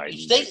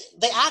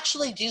 They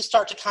actually do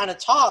start to kind of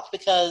talk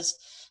because,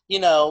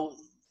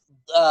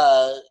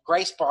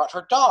 Grace brought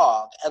her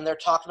dog, and they're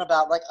talking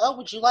about, like, oh,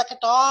 would you like a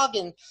dog?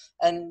 And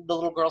the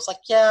little girl's like,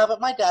 yeah, but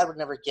my dad would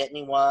never get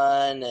me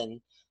one, and,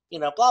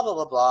 blah, blah,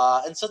 blah,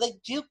 blah. And so they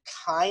do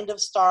kind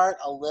of start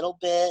a little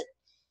bit,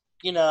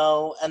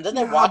 and then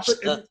they watch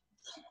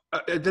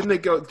then they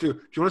go through, do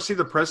you want to see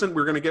the present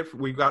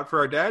we got for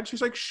our dad?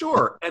 She's like,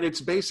 sure. And it's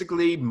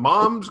basically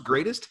Mom's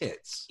greatest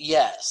hits.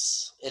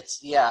 Yes.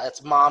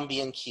 It's Mom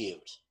being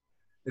cute.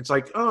 It's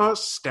like,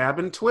 stab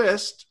and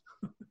twist.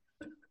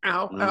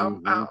 Ow,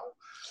 ow, ow.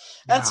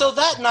 And so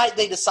that night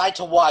they decide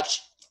to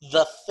watch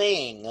The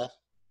Thing.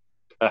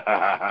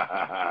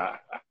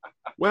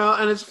 Well,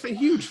 and it's a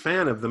huge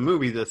fan of the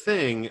movie The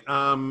Thing.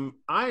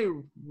 I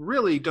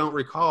really don't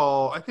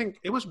recall. I think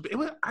it was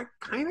I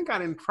kind of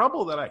got in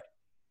trouble that I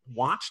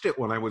watched it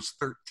when I was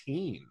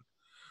 13.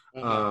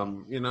 Little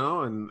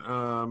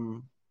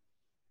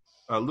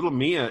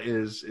Mia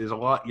is a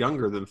lot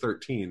younger than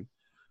 13.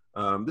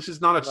 This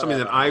is not something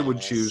that I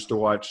would choose to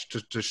watch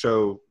to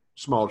show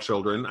small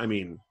children. I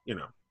mean,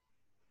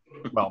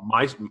 well,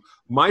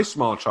 my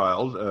small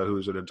child,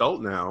 who's an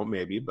adult now,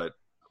 maybe, but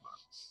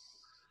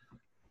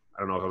I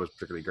don't know if I was a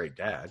particularly great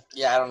dad.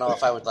 Yeah, I don't know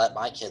if I would let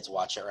my kids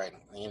watch it right,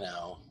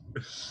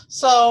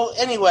 So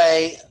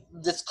anyway,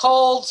 it's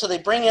cold, so they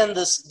bring in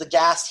the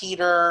gas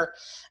heater,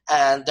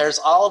 and there's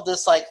all of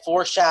this like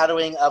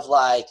foreshadowing of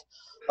like,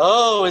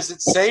 oh, is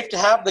it safe to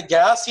have the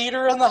gas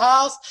heater in the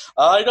house?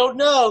 I don't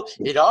know.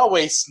 It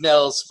always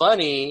smells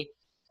funny.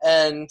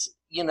 And,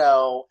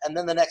 and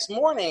then the next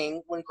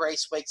morning when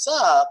Grace wakes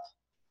up,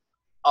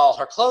 all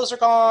her clothes are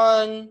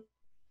gone,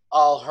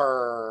 all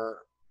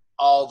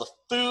the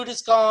food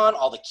is gone,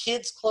 all the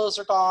kids' clothes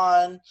are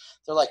gone.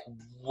 They're like,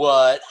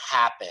 what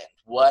happened?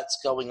 What's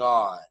going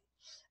on?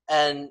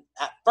 And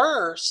at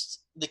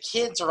first, the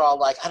kids are all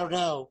like, I don't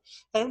know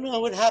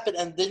what happened.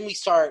 And then we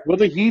start... Well,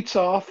 the heat's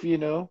off,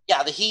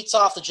 Yeah, the heat's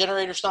off, the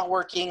generator's not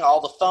working, all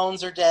the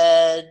phones are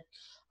dead.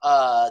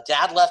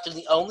 Dad left in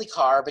the only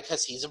car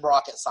because he's a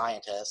rocket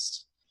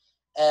scientist.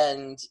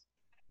 And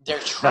they're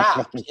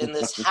trapped in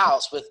this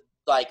house with,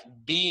 like,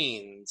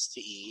 beans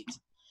to eat.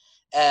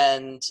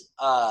 And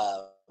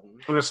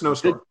in a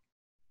snowstorm.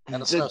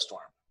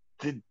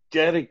 The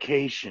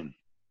dedication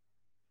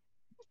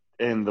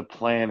and the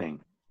planning.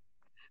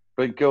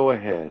 But go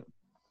ahead.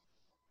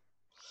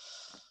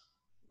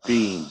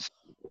 Beans.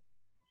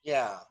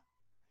 Yeah.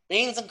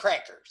 Beans and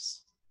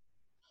crackers.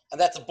 And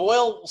that's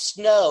boil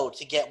snow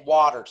to get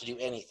water to do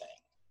anything.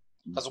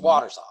 Because the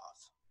water's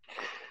off.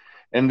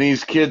 And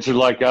these kids are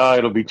like,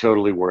 it'll be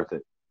totally worth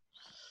it.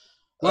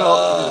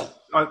 Well,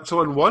 so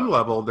on one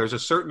level, there's a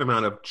certain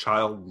amount of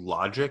child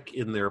logic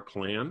in their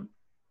plan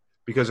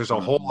because there's a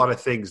whole lot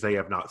of things they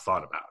have not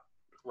thought about.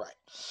 Right.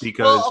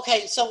 Because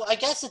okay, so I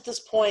guess at this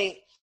point,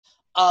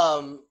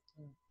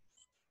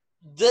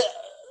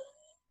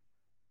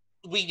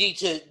 we need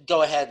to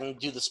go ahead and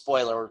do the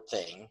spoiler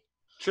thing.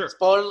 Sure.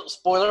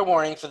 Spoiler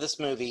warning for this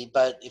movie,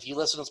 but if you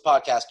listen to this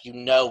podcast,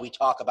 we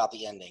talk about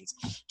the endings.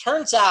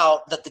 Turns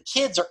out that the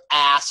kids are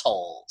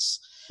assholes.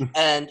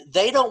 And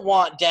they don't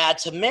want Dad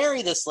to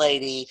marry this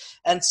lady,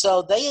 and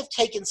so they have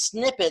taken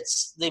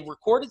snippets. They've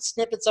recorded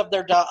snippets of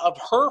of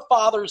her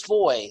father's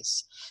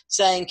voice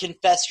saying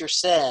 "confess your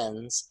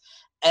sins,"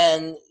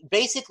 and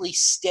basically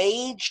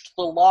staged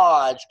the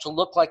lodge to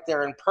look like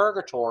they're in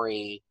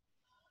purgatory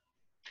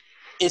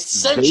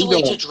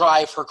essentially to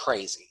drive her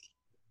crazy.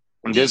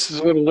 This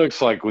is what it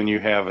looks like when you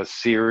have a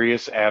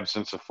serious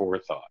absence of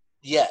forethought.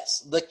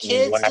 Yes, the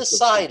kids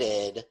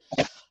decided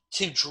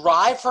to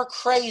drive her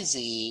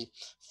crazy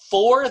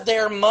for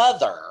their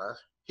mother,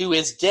 who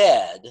is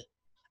dead,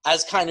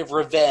 as kind of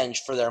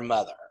revenge for their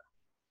mother.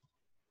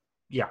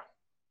 Yeah.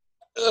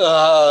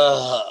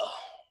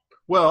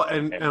 Well,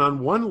 and on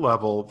one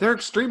level, they're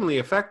extremely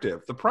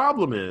effective. The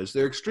problem is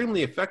they're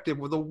extremely effective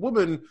with a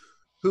woman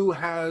who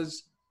had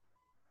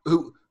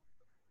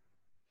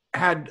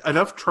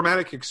enough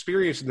traumatic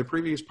experience in the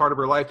previous part of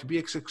her life to be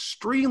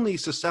extremely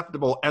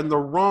susceptible and the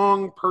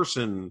wrong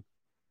person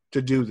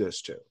to do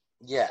this to.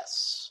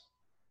 Yes.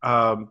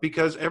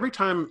 Because every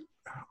time...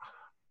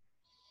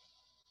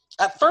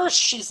 At first,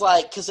 she's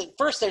like, because at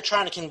first they're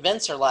trying to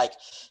convince her, like,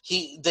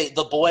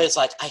 the boy is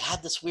like, I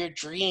had this weird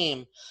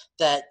dream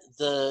that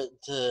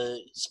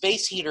the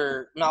space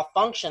heater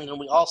malfunctioned and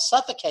we all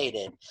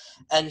suffocated.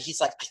 And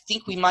he's like, I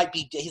think we might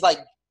be, he's like,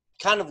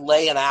 kind of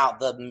laying out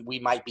the we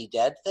might be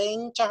dead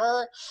thing to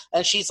her.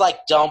 And she's like,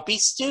 don't be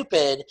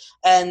stupid.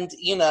 And,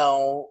 you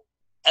know,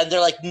 and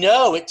they're like,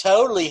 no, it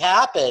totally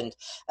happened.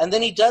 And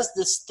then he does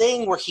this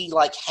thing where he,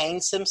 like,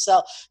 hangs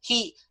himself.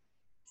 He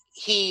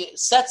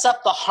sets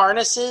up the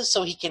harnesses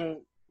so he can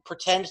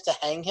pretend to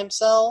hang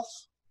himself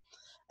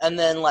and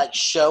then, like,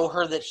 show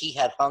her that he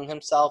had hung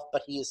himself,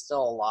 but he is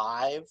still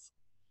alive.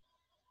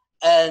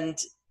 And,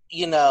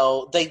 you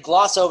know, they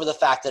gloss over the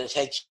fact that it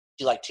takes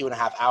you, like,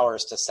 2.5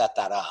 hours to set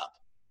that up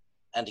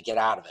and to get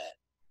out of it.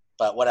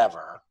 But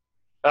whatever.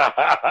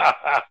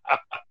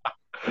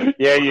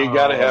 Yeah, you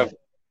gotta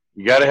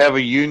have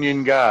a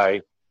union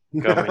guy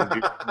come and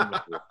do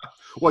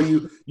Well,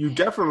 you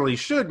definitely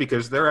should,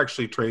 because they're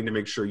actually trained to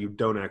make sure you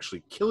don't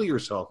actually kill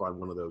yourself on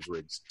one of those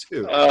rigs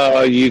too.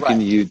 Oh, you can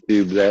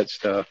YouTube that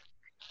stuff.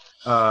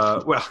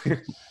 Well,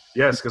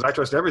 yes, because I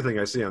trust everything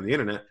I see on the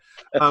internet.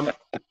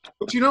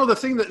 But you know, the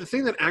thing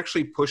that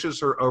actually pushes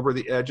her over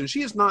the edge, and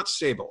she is not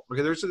stable.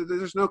 Okay,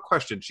 there's no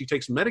question. She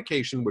takes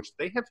medication, which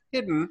they have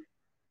hidden,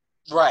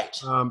 right?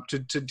 To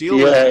deal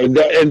with.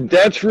 Yeah, and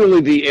that's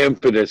really the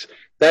impetus.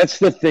 That's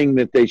the thing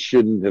that they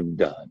shouldn't have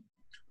done.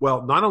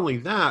 Well, not only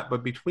that,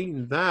 but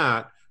between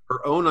that,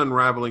 her own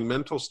unraveling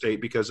mental state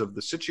because of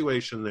the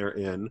situation they're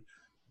in,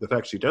 the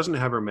fact she doesn't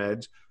have her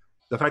meds,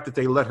 the fact that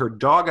they let her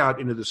dog out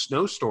into the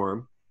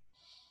snowstorm,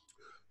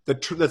 the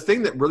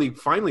thing that really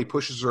finally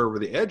pushes her over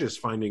the edge is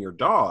finding her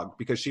dog,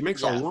 because she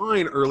makes a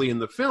line early in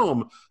the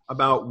film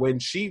about when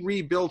she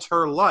rebuilt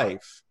her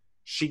life,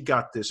 she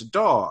got this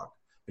dog,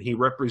 and he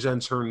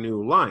represents her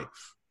new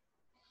life.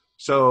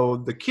 So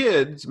the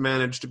kids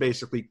managed to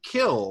basically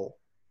kill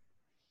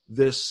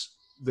this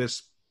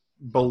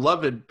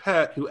beloved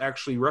pet who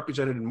actually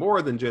represented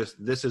more than just,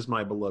 this is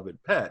my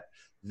beloved pet.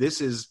 This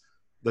is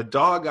the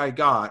dog I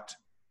got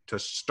to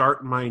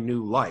start my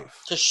new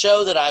life. To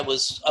show that I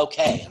was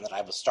okay and that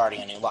I was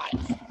starting a new life.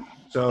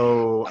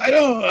 So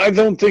I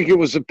don't think it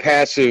was a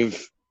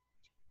passive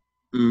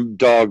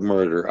dog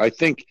murder. I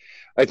think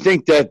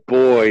that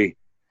boy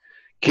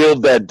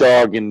killed that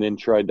dog and then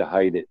tried to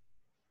hide it.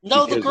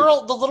 No, the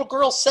little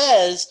girl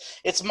says,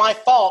 it's my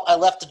fault I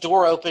left the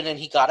door open and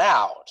he got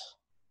out.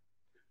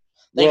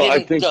 Well,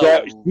 I think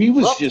that he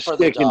was just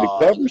sticking to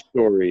cover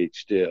story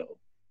still.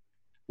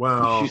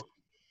 Well,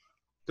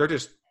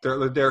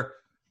 they're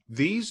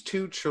these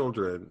two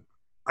children.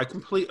 I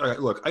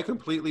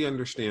completely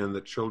understand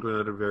that children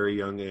at a very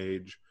young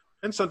age,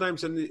 and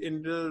sometimes in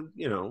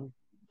you know,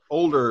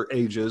 older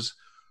ages,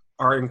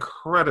 are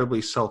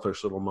incredibly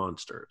selfish little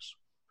monsters.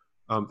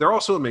 They're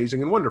also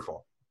amazing and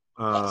wonderful.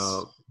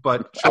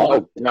 But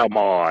children, come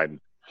on.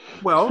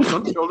 Well,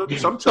 some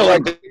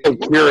children like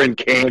curing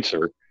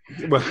cancer.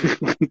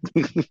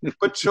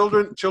 But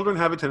children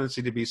have a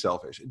tendency to be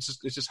selfish. It's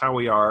just how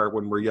we are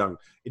when we're young.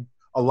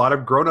 A lot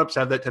of grown-ups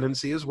have that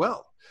tendency as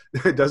well.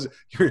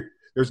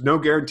 There's no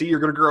guarantee you're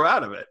going to grow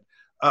out of it.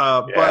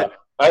 But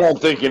I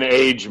don't think an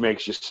age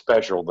makes you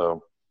special,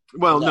 though.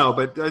 Well, no,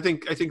 but I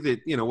think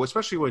that, you know,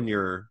 especially when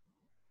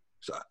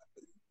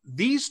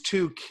these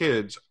two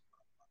kids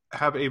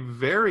have a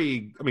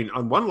very, I mean,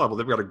 on one level,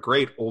 they've got a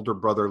great older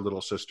brother,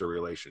 little sister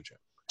relationship.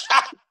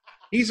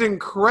 He's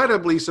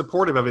incredibly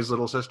supportive of his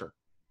little sister.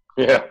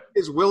 Yeah.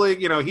 He's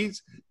willing, you know,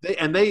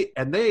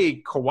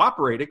 they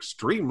cooperate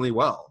extremely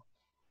well.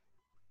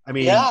 I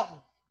mean,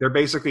 they're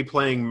basically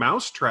playing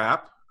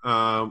mousetrap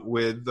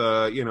with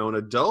you know, an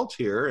adult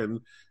here,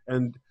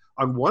 and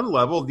on one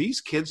level,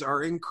 these kids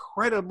are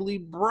incredibly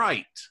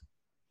bright.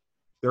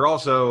 They're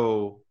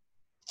also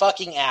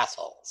fucking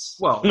assholes.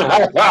 Well,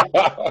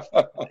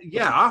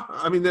 yeah.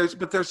 I mean,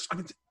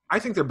 I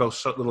think they're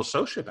both little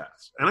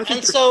sociopaths, and I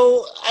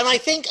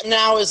think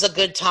now is a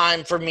good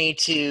time for me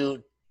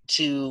to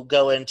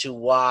go into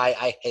why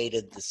I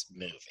hated this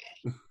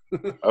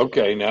movie.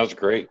 Okay, now's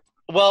great.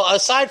 Well,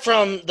 aside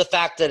from the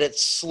fact that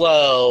it's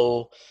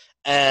slow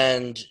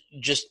and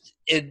just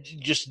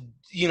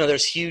you know,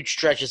 there's huge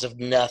stretches of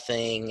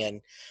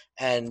nothing,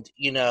 and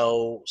you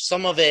know,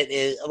 some of it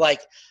is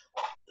like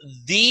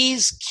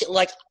these,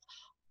 like,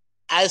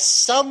 as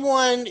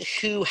someone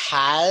who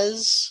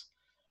has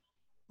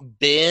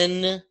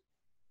been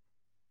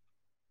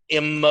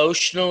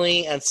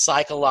emotionally and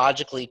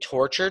psychologically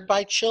tortured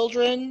by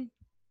children.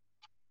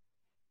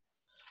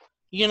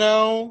 You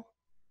know,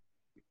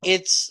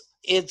 it's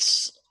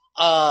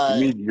you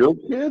mean your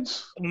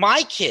kids?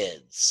 My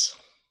kids.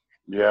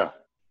 Yeah.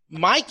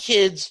 My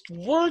kids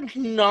were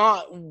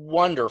not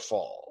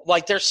wonderful.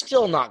 Like, they're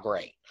still not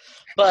great.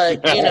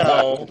 But, you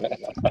know,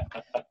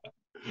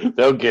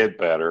 they'll get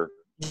better.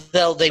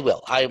 They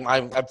will.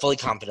 I'm fully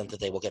confident that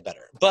they will get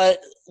better.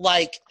 But,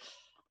 like,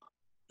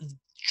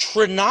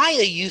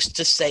 Trinaya used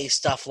to say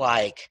stuff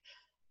like,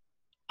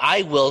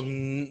 I will,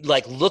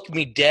 like, look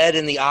me dead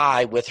in the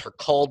eye with her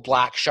cold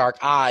black shark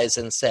eyes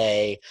and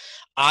say,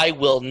 I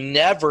will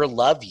never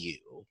love you.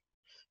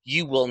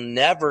 You will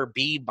never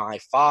be my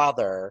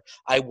father.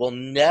 I will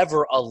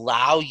never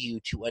allow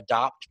you to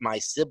adopt my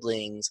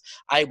siblings.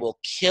 I will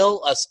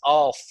kill us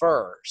all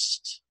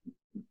first.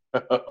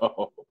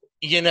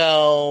 You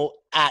know,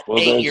 at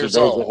 8 years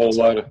old. There's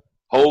a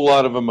whole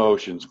lot of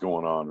emotions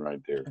going on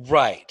right there.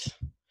 Right.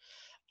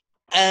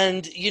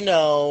 And, you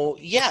know,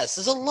 yes,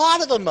 there's a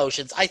lot of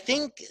emotions. I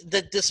think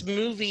that this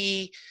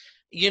movie,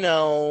 you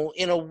know,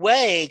 in a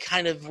way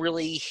kind of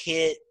really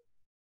hit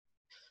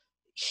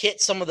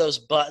some of those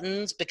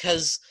buttons,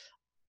 because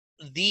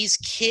these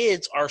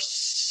kids are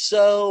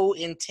so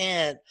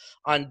intent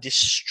on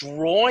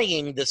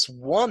destroying this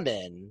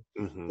woman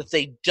that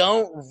they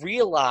don't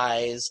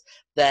realize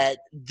that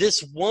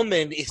this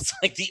woman is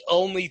like the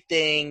only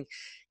thing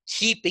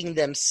keeping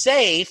them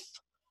safe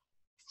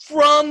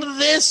from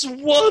this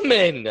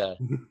woman.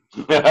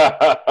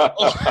 Yeah.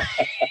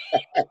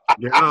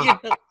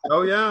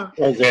 Oh, yeah.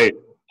 Okay.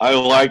 I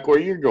like where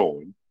you're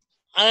going.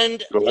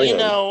 And, you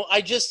know,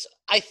 I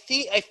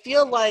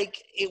feel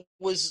like it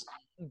was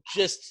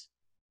just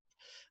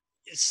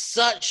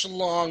such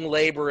long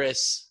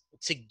laborious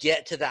to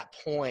get to that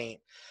point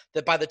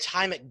that by the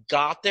time it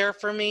got there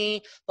for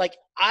me, like,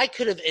 I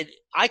could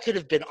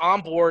have been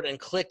on board and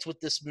clicked with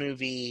this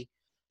movie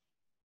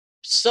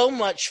so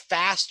much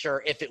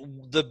faster if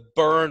the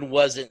burn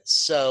wasn't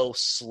so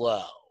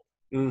slow.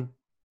 You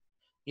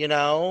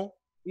know?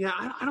 Yeah,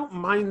 I don't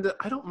mind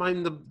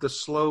the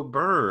slow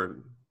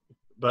burn.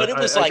 But it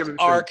was like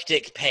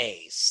Arctic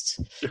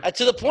paced,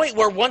 to the point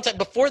where one time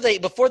before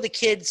the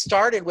kids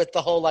started with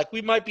the whole, like,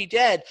 we might be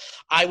dead,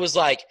 I was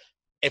like,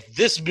 if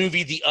this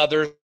movie The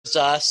Other's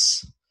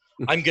Us,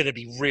 I'm going to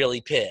be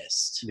really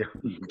pissed. Yeah.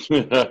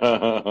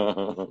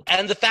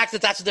 And the fact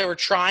that that's what they were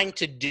trying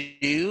to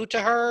do to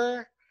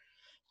her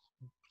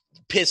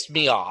pissed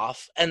me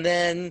off. And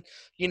then,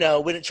 you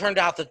know, when it turned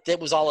out that it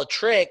was all a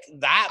trick,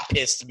 that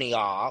pissed me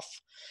off.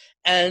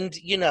 And,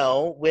 you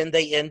know, when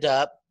they end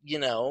up, you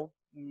know,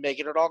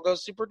 making it all go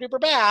super duper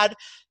bad,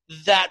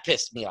 that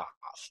pissed me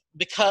off,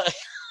 because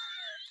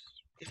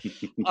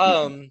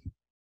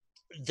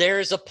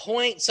there's a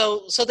point.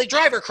 So they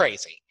drive her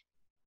crazy.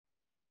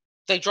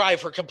 They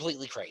drive her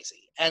completely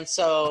crazy. And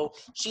so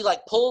she,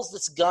 like, pulls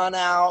this gun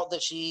out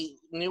that she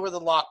knew where the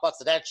lockbox,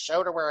 the dad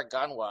showed her where a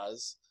gun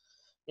was.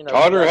 You know,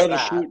 taught her how to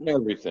shoot and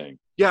everything.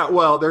 Yeah,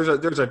 well, there's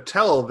a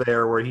tell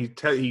there where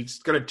he's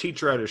going to teach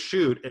her how to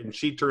shoot, and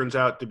she turns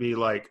out to be,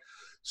 like,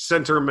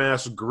 center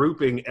mass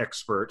grouping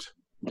expert.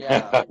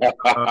 Yeah.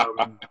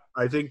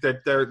 I think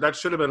that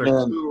should have been a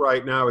clue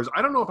right now. Is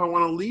I don't know if I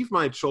want to leave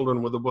my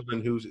children with a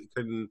woman who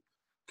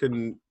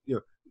can you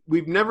know.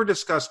 We've never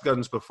discussed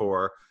guns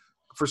before.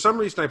 For some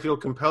reason, I feel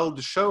compelled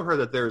to show her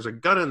that there's a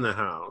gun in the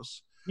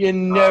house. You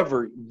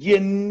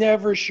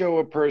never show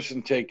a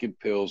person taking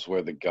pills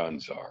where the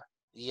guns are.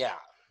 Yeah.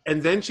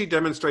 And then she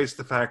demonstrates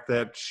the fact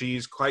that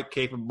she's quite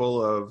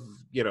capable of,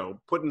 you know,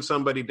 putting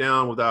somebody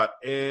down without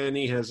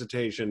any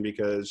hesitation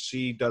because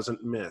she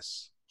doesn't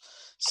miss.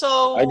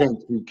 So I think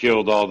she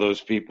killed all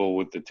those people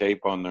with the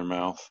tape on their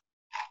mouth.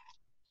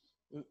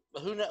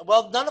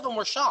 Well, none of them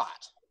were shot.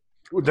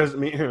 It doesn't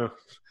mean, you know,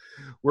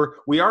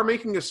 we are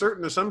making a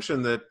certain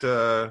assumption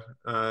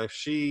that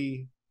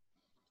she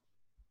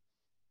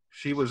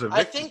was a victim.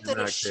 I think that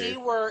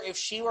if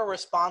she were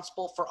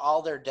responsible for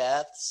all their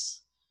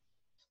deaths,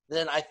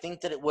 then I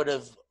think that it would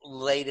have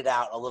laid it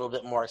out a little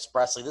bit more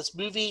expressly. This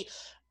movie,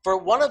 for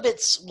one of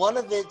its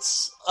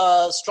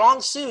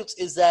strong suits,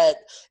 is that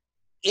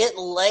it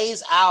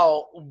lays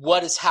out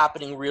what is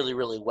happening really,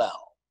 really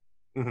well.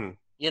 Mm-hmm.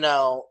 You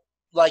know,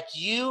 like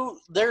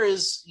there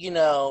is, you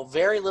know,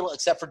 very little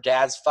except for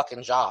Dad's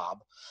fucking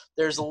job.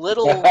 There's a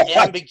little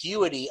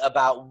ambiguity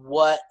about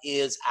what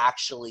is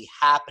actually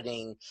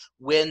happening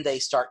when they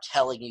start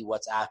telling you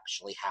what's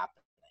actually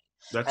happening.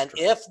 That's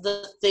true. If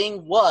the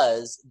thing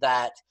was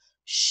that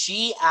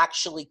she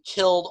actually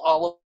killed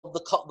all of the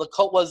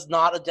cult was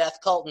not a death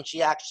cult and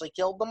she actually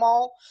killed them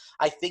all,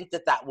 I think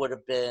that would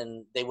have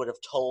been, they would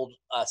have told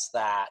us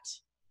that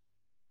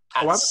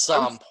at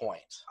some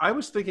point. I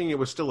was thinking it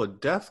was still a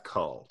death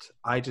cult.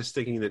 I just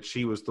thinking that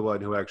she was the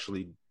one who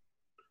actually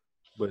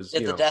was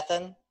did the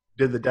deathin'.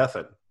 Did the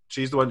deathin'.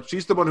 She's the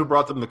one who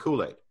brought them the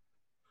Kool-Aid.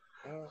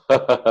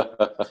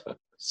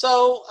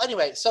 So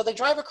anyway, so they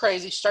drive her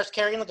crazy. She starts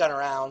carrying the gun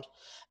around,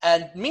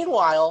 and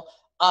meanwhile,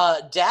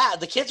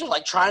 the kids are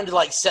like trying to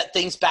like set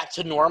things back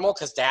to normal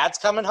because dad's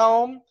coming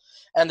home,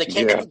 and they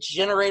can't get the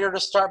generator to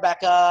start back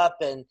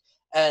up, and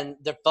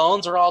their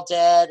phones are all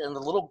dead, and the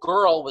little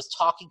girl was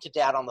talking to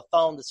dad on the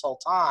phone this whole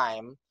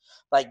time,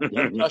 like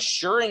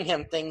assuring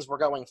him things were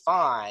going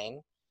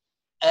fine,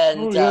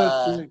 and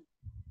so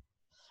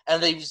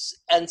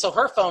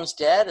her phone's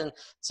dead, and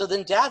so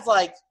then dad's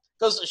like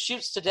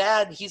shoots to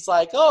dad, and he's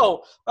like,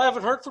 "Oh, I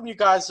haven't heard from you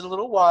guys in a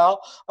little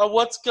while.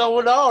 What's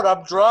going on?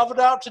 I'm driving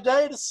out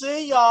today to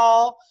see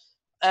y'all."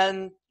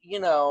 And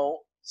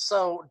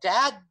so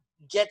dad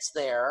gets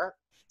there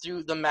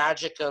through the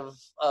magic of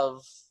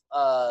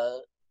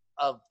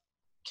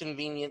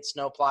convenient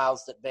snowplows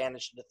that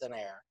vanish into thin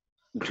air.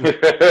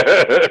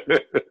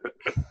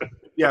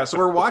 Yeah, so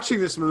we're watching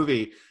this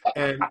movie,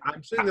 and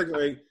I'm sitting there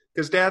going,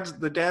 because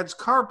the dad's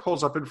car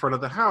pulls up in front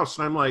of the house,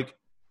 and I'm like,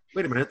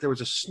 wait a minute, there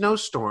was a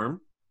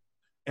snowstorm,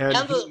 and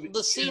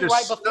the scene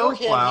right before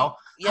him. How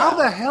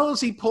the hell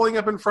is he pulling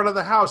up in front of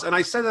the house? And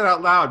I said that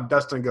out loud, and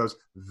Dustin goes,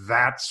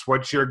 "That's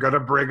what you're going to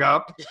bring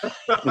up?"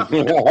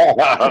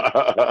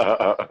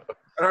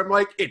 And I'm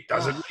like, it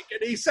doesn't make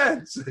any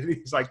sense. And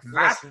he's like,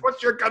 "That's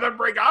what you're going to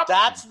bring up?"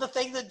 That's the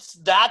thing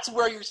that's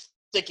where your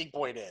sticking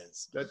point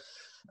is.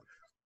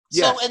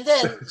 Yeah. So, and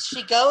then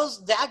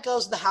dad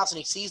goes in the house and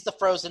he sees the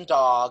frozen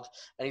dog,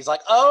 and he's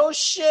like, "Oh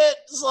shit,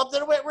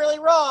 something went really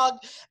wrong."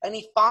 And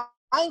he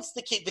finds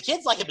the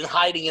kids like have been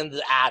hiding in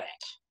the attic.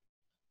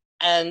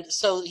 And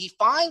so he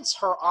finds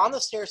her on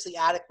the stairs to the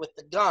attic with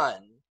the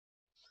gun.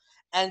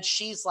 And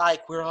she's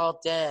like, "We're all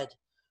dead.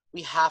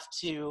 We have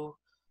to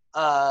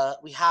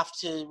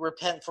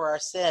repent for our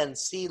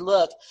sins. See,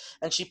 look."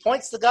 And she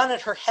points the gun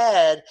at her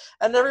head,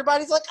 and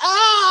everybody's like,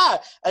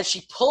 "Ah!" And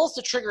she pulls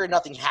the trigger and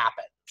nothing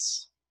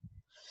happens.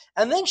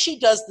 And then she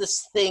does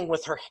this thing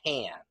with her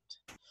hand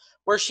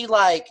where she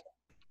like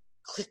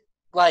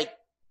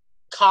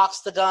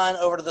cocks the gun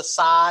over to the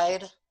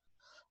side,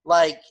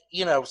 like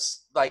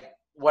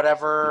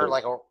whatever,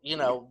 like,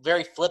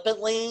 very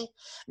flippantly.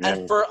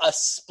 And for a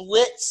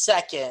split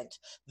second,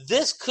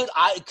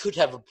 it could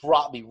have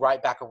brought me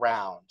right back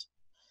around.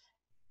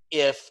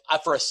 If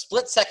for a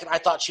split second I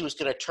thought she was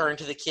going to turn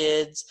to the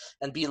kids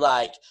and be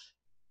like,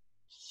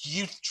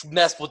 "You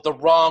messed with the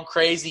wrong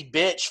crazy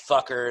bitch,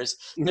 fuckers.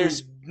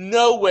 There's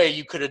no way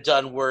you could have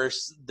done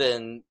worse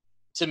to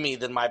me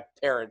than my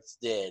parents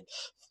did.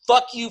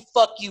 Fuck you,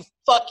 fuck you,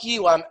 fuck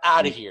you. I'm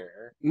out of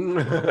here."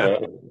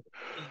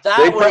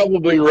 They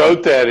probably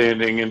wrote that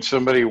ending and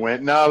somebody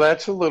went, "No,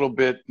 that's a little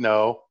bit,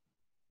 no,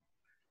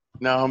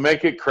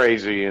 make it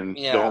crazy and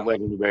don't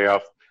let anybody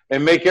off.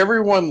 And make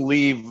everyone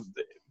leave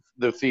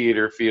the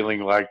theater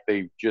feeling like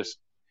they've just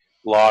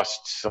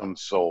lost some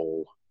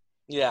soul."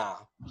 Yeah.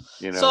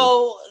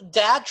 So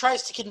dad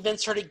tries to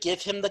convince her to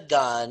give him the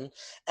gun,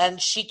 and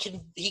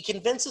he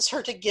convinces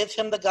her to give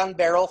him the gun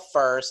barrel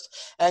first,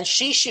 and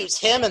she shoots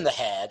him in the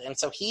head, and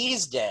so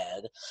he's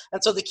dead.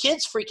 And so the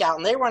kids freak out,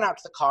 and they run out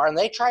to the car, and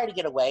they try to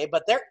get away,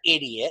 but they're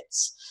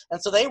idiots,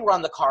 and so they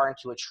run the car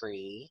into a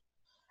tree.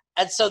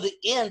 And so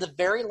the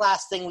very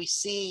last thing we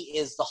see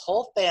is the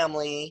whole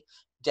family.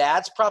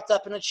 Dad's propped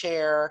up in a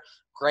chair,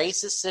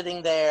 Grace is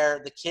sitting there,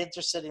 the kids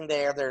are sitting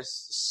there,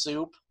 there's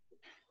soup.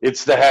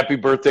 It's the "Happy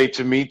Birthday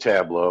to Me"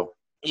 tableau.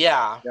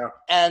 Yeah.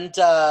 And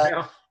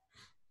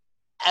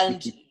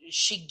and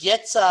she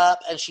gets up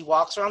and she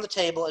walks around the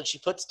table and she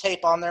puts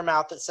tape on their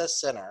mouth that says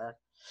 "Sinner,"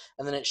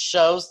 and then it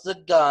shows the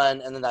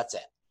gun, and then that's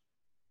it.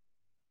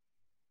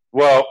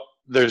 Well,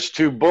 there's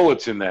 2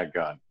 bullets in that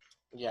gun.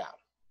 Yeah.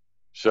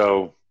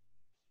 So,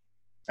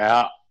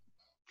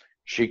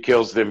 she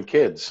kills them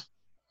kids.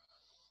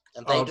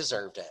 And they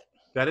deserved it.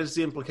 That is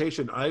the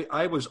implication.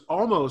 I was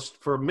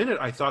almost, for a minute,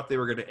 I thought they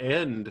were going to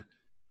end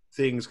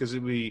things because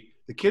the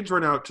kids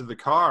run out to the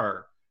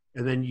car,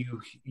 and then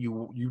you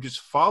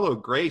just follow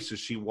Grace as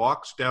she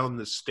walks down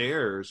the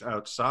stairs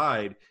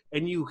outside,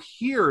 and you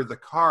hear the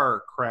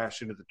car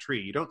crash into the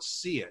tree. You don't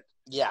see it.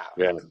 Yeah.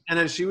 And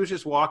as she was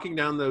just walking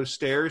down those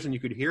stairs, and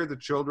you could hear the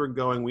children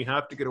going, "We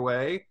have to get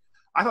away,"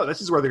 I thought this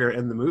is where they're going to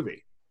end the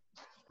movie.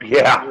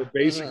 Yeah.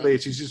 Basically,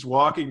 she's just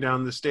walking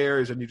down the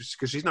stairs, and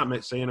because she's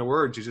not saying a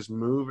word, she's just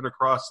moving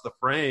across the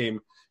frame.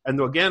 And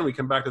again, we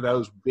come back to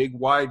those big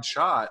wide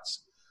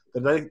shots.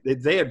 That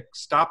they had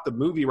stopped the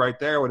movie right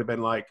there, would have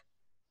been like,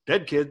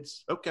 "Dead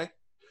kids, okay."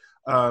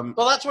 Well,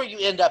 that's where you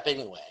end up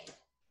anyway.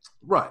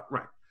 Right.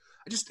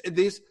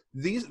 This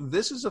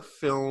is a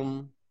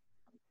film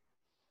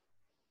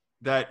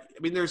that, I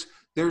mean,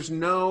 there's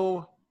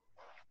no.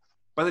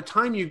 By the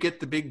time you get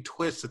the big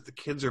twist that the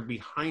kids are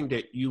behind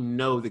it,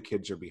 the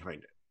kids are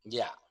behind it.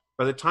 Yeah.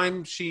 By the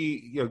time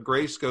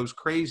Grace goes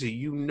crazy,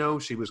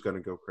 she was going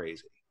to go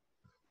crazy.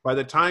 By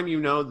the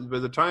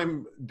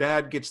time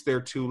Dad gets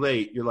there too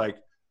late, you're like,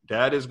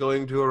 Dad is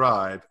going to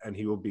arrive, and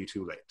he will be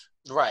too late.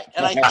 Right.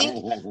 And I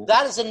think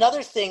that is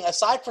another thing,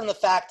 aside from the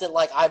fact that,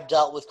 like, I've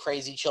dealt with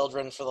crazy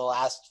children for the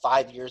last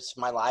 5 years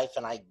of my life,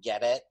 and I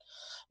get it.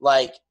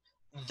 Like,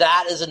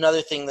 that is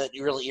another thing that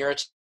really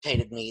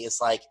irritated me, is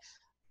like,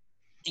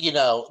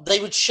 they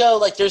would show,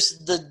 like, there's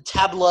the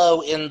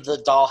tableau in the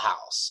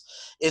dollhouse.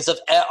 is of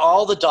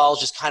all the dolls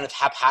just kind of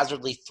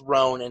haphazardly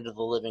thrown into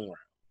the living room.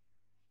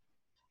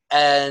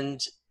 And,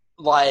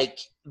 like,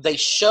 they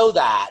show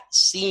that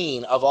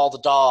scene of all the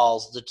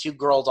dolls, the 2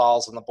 girl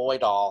dolls and the boy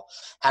doll,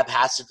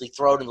 haphazardly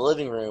thrown in the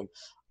living room,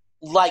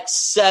 like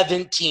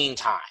 17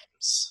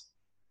 times.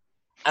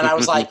 And I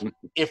was like,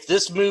 if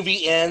this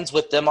movie ends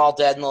with them all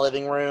dead in the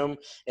living room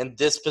in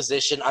this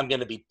position, I'm going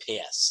to be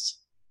pissed.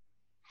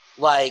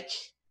 Like,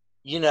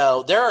 you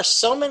know, there are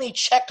so many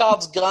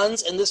Chekhov's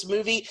guns in this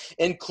movie,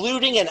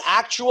 including an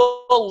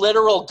actual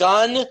literal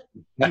gun.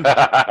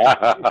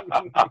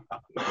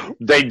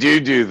 They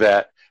do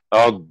that.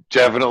 I'll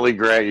definitely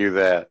grant you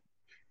that.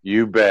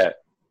 You bet.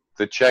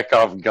 The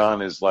Chekhov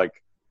gun is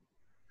like,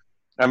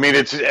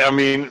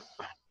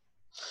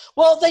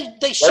 well,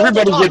 they show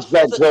everybody gets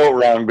that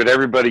quote wrong, but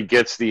everybody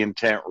gets the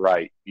intent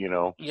right, you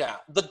know? Yeah.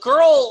 The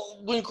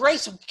girl, when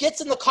Grace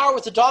gets in the car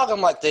with the dog, I'm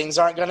like, things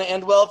aren't going to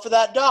end well for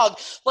that dog.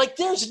 Like,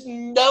 there's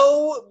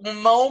no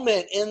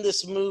moment in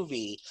this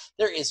movie.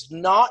 There is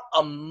not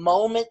a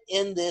moment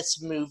in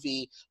this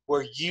movie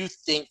where you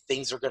think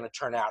things are going to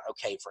turn out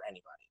okay for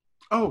anybody.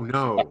 Oh,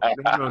 no.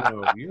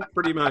 No. You're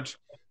pretty much...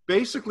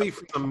 Basically,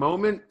 from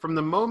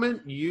the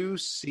moment you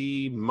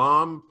see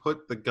Mom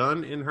put the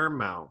gun in her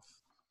mouth,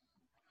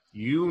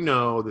 you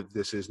know that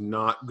this is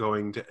not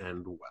going to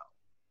end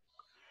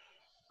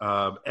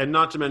well. And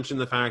not to mention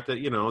the fact that,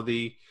 you know,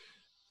 the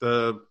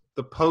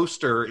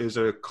poster is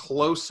a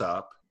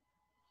close-up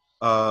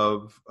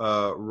of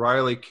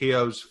Riley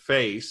Keough's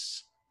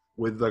face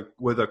with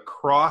a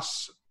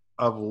cross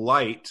of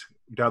light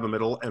down the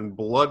middle and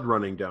blood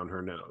running down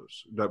her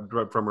nose,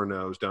 from her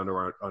nose down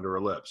to under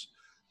her lips.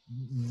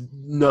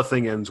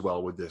 Nothing ends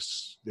well with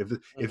this.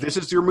 If this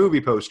is your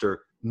movie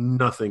poster,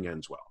 nothing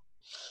ends well.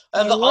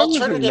 And the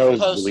alternative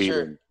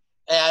poster,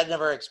 I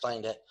never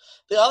explained it.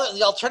 The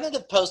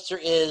alternative poster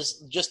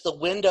is just the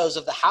windows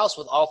of the house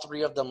with all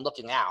 3 of them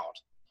looking out.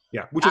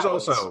 Yeah, which is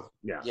also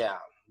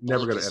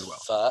never going to end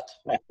well.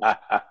 Fuck.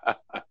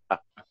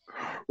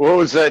 What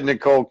was that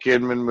Nicole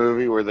Kidman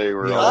movie where they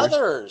were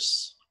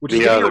Others? Which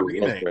is getting a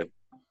remake.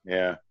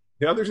 Yeah,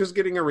 The Others is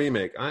getting a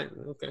remake.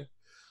 Okay.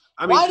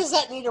 I mean, why does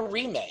that need a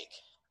remake?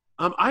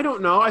 I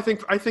don't know. I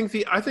think it's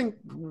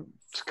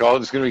going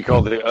to be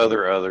called The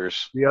Other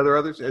Others. The Other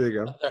Others. There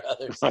you go. Other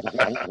Others.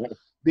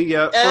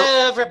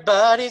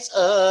 Everybody's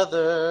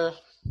other.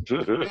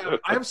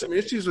 I have some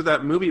issues with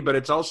that movie, but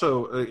it's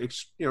also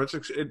it's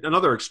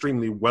another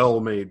extremely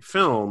well-made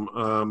film.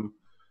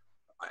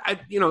 I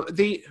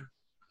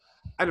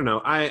don't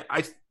know.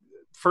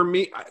 For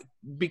me,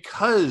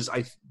 because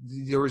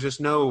there was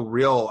just no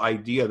real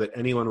idea that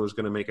anyone was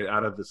going to make it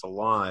out of this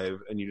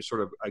alive, and you just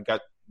I got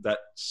that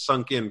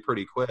sunk in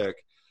pretty quick.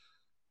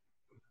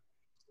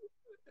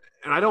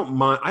 And I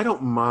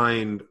don't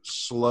mind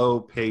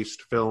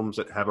slow-paced films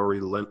that have a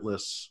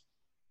relentless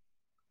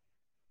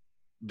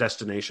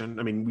destination.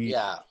 I mean,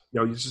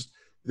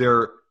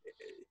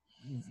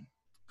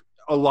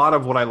 a lot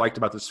of what I liked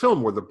about this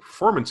film were the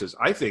performances.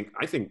 I think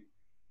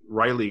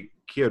Riley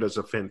Keough does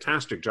a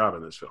fantastic job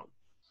in this film.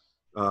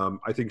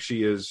 I think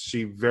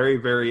she very,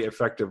 very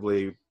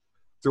effectively,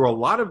 through a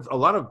lot of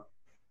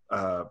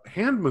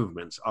hand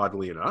movements,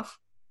 oddly enough.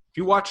 If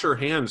you watch her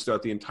hands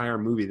throughout the entire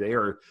movie, they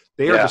are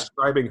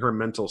describing her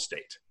mental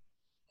state.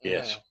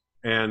 Yes.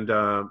 And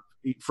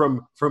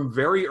from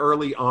very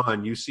early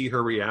on, you see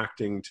her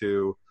reacting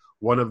to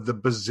one of the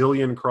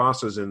bazillion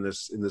crosses in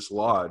this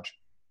lodge.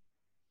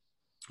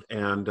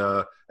 And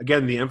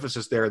again, the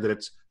emphasis there that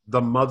it's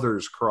the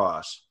mother's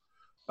cross.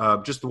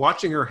 Just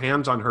watching her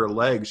hands on her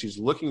legs, she's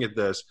looking at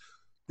this.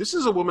 This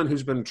is a woman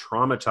who's been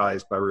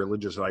traumatized by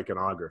religious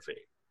iconography.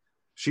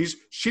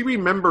 She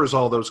remembers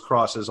all those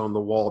crosses on the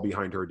wall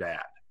behind her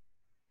dad.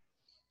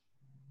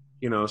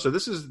 You know, so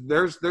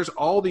there's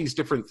all these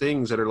different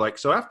things that are like,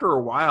 so after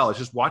a while, it's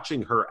just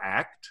watching her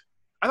act.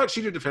 I thought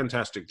she did a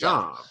fantastic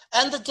job.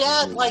 And the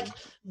dad,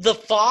 the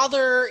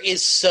father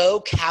is so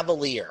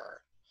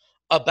cavalier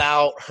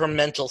about her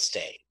mental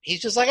state.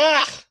 He's just like,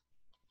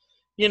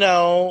 you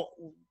know,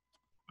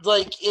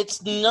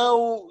 it's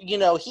no, you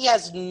know, he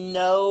has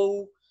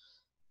no,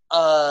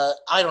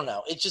 I don't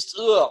know. It's just,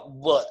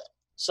 what?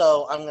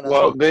 So I'm going to...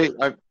 Well,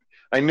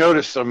 I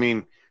noticed, I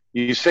mean,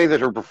 you say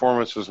that her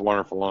performance was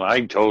wonderful, and I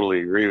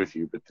totally agree with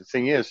you. But the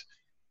thing is,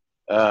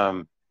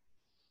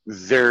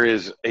 there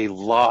is a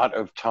lot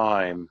of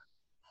time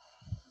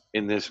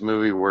in this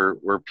movie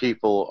where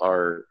people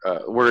are,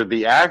 where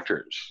the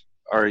actors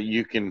are,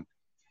 you can,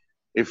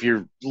 if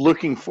you're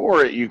looking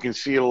for it, you can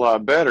see it a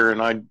lot better.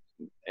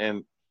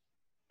 And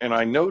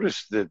I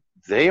noticed that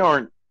they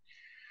aren't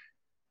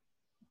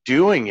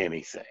doing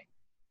anything.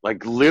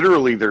 Like,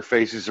 literally, their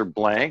faces are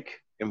blank,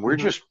 and we're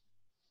just,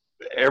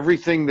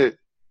 everything that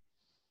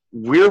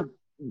we're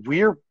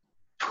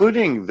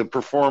putting the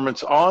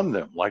performance on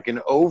them, like an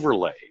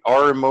overlay.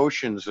 Our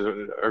emotions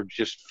are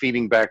just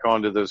feeding back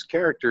onto those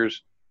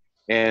characters,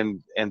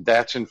 and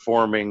that's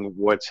informing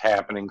what's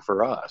happening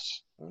for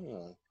us.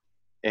 Mm.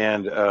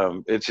 And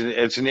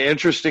it's an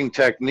interesting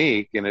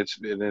technique, and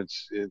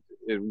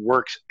it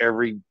works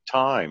every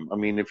time. I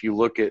mean, if you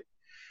look at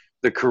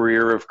the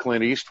career of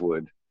Clint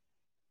Eastwood.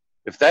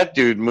 If that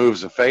dude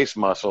moves a face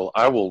muscle,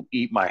 I will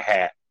eat my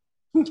hat.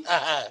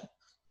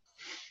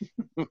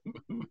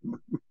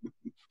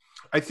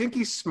 I think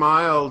he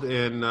smiled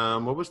in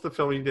what was the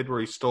film he did where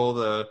he stole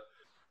the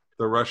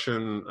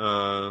Russian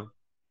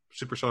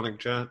supersonic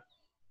jet?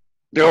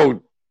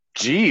 Oh,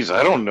 geez,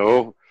 I don't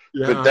know.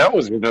 Yeah. But that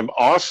was an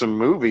awesome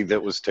movie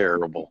that was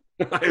terrible.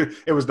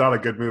 It was not a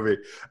good movie.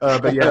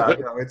 But yeah,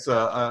 it's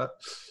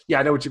yeah,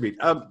 I know what you mean.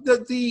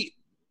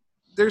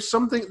 There's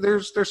something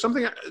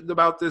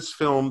about this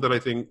film that I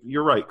think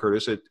you're right,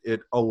 Curtis.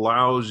 It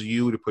allows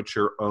you to put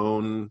your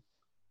own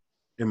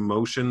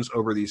emotions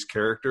over these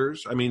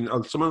characters. I mean,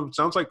 some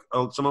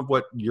of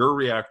what you're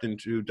reacting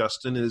to,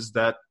 Dustin, is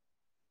that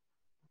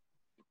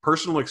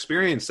personal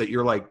experience that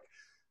you're like,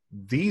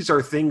 these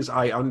are things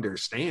I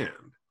understand.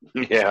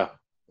 Yeah.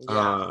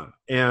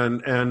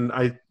 And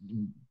I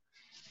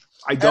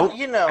don't,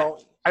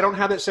 I don't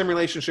have that same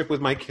relationship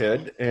with my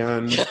kid,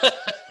 and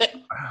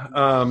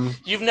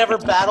you've never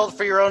battled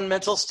for your own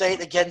mental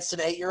state against an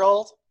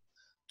 8-year-old?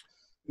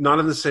 Not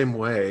in the same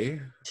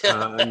way,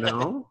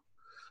 no.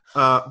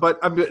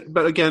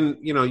 But again,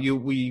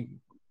 we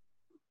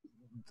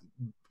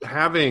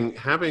having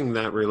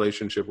that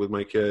relationship with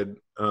my kid.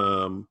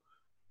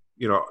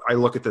 I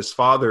look at this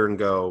father and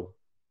go,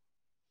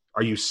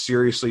 "Are you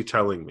seriously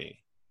telling me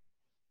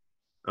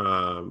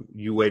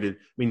you waited?" I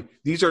mean,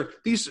 these are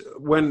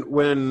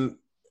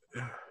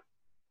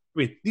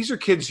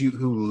kids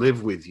who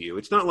live with you.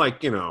 It's not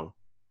like,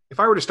 if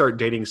I were to start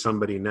dating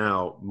somebody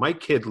now, my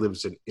kid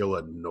lives in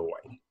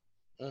Illinois.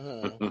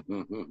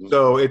 Mm-hmm.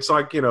 So it's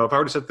like, if I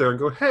were to sit there and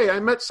go, "Hey, I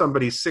met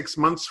somebody 6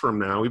 months from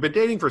now. We've been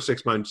dating for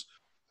 6 months,"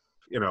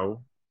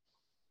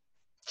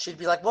 she'd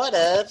be like,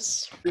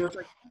 "Whatevs."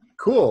 Like,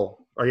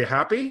 "Cool. Are you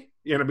happy?"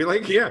 Be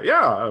like,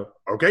 yeah.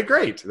 Okay,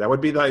 great. That would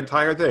be the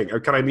entire thing.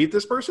 Can I meet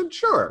this person?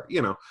 Sure.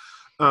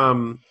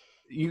 But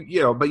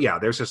yeah,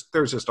 there's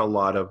just a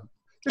lot of.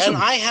 And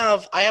I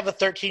have a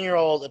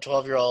 13-year-old, a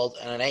 12-year-old,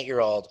 and an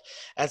 8-year-old,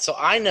 and so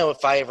I know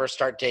if I ever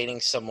start dating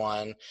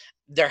someone,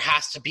 there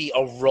has to be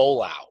a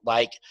rollout.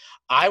 Like,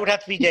 I would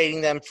have to be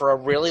dating them for a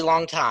really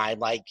long time,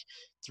 like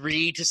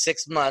 3 to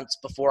 6 months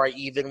before I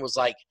even was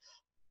like,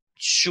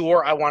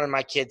 sure, I wanted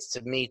my kids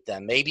to meet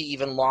them. Maybe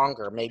even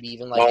longer. Maybe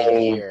even like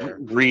a year.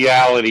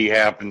 Reality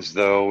happens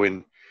though,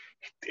 and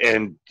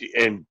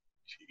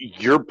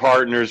your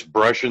partner's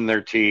brushing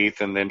their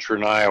teeth, and then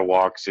Trinaya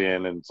walks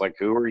in, and it's like,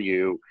 "Who are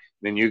you?"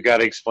 Then you got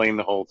to explain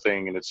the whole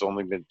thing, and it's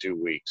only been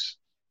 2 weeks.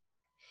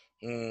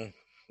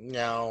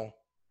 No,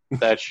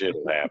 that shit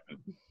will happen.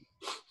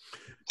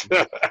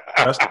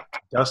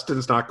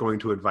 Dustin's not going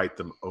to invite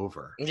them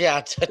over.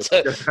 Yeah,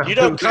 you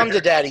don't come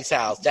to Daddy's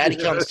house. Daddy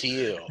comes to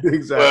you.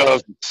 Exactly. Well,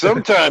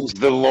 sometimes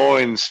the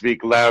loins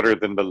speak louder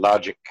than the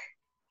logic.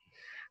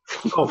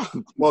 Oh,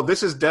 well,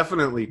 this is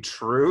definitely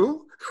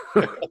true.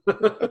 There's.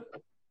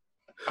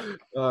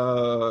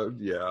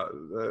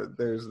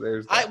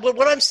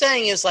 What I'm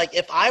saying is, like,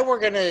 if I were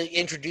going to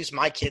introduce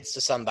my kids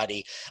to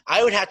somebody,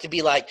 I would have to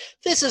be like,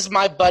 "This is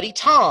my buddy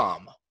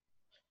Tom."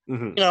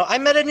 Mm-hmm. I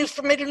made a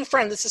new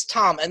friend. This is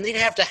Tom, and they'd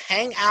have to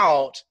hang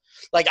out.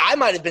 Like, I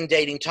might have been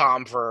dating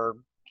Tom for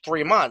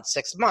 3 months,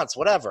 6 months,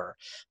 whatever,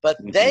 but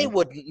they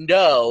wouldn't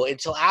know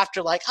until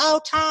after. Like,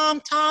 "Oh,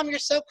 Tom, you're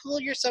so cool,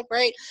 you're so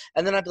great."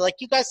 And then I'd be like,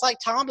 "You guys like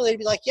Tom?" And they'd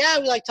be like, "Yeah,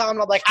 we like Tom."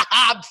 And I'm like,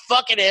 "Ha, I'm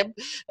fucking him."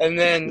 And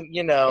then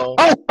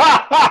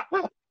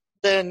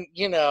then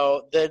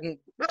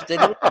it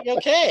would be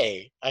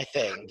okay. I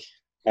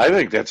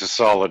think that's a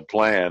solid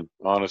plan,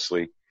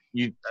 honestly.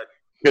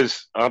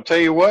 Because I'll tell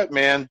you what,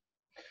 man,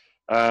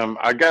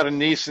 I got a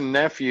niece and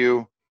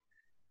nephew,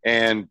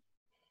 and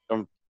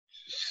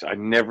I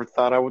never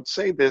thought I would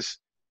say this,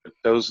 but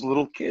those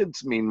little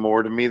kids mean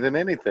more to me than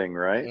anything,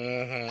 right?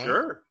 Mm-hmm.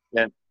 Sure.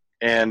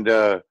 And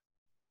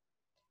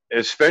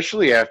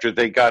especially after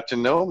they got to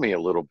know me a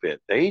little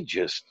bit, they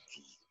just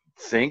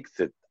think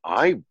that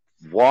I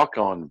walk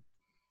on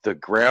the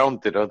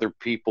ground that other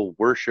people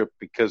worship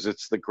because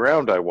it's the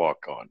ground I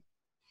walk on.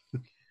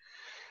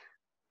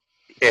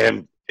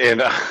 And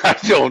I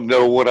don't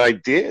know what I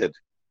did.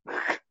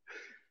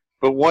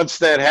 But once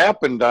that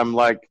happened, I'm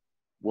like,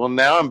 well,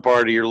 now I'm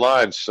part of your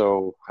lives,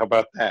 so how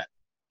about that?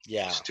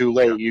 Yeah. It's too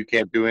late. You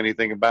can't do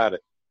anything about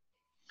it.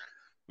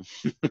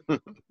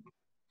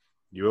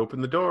 You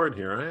open the door, and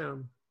here I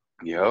am.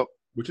 Yep.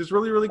 Which is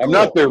really, really cool. I'm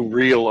not their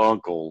real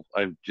uncle.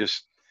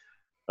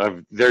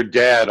 Their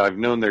dad. I've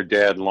known their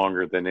dad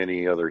longer than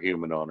any other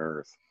human on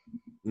Earth.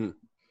 Mm.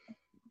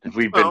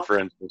 We've been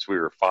friends since we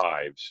were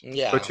 5s.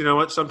 Yeah. But you know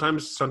what?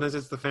 Sometimes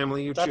it's the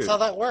family you choose. That's how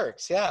that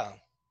works, yeah.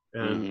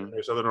 And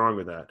there's nothing wrong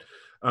with that.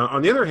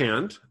 On the other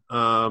hand,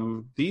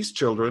 these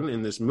children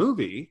in this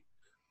movie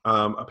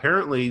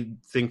apparently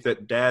think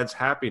that dad's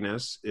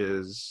happiness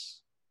is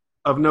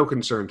of no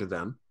concern to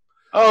them.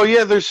 Oh,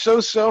 yeah, they're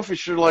so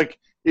selfish. They're like,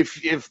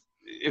 if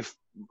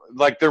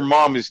like their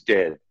mom is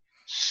dead,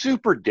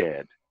 super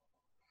dead,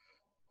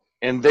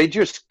 and they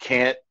just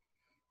can't.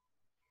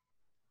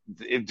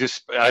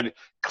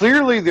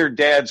 Clearly their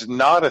dad's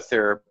not a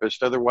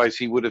therapist. Otherwise,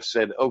 he would have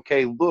said,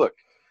 "Okay, look,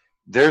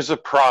 there's a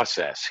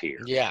process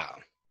here. Yeah.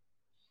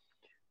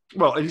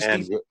 Well, he's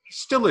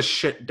still a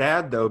shit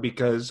dad, though,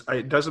 because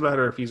it doesn't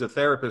matter if he's a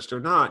therapist or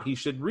not. He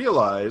should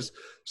realize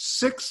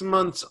 6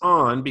 months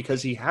on,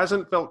 because he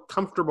hasn't felt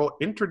comfortable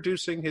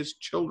introducing his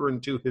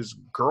children to his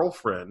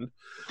girlfriend,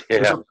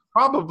 there's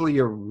probably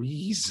a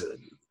reason.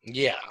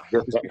 Yeah.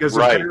 It's because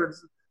the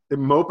parents, they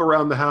mope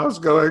around the house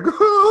going,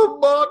 oh,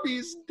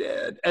 Bobby's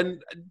dead.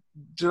 And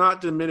do not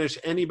diminish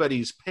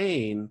anybody's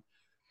pain,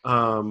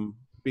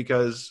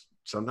 because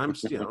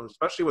sometimes,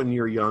 especially when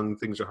you're young,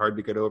 things are hard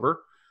to get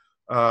over.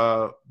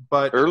 But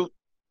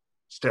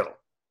still.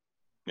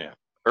 Yeah.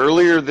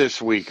 Earlier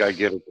this week, I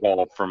get a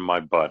call from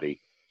my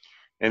buddy,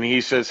 and he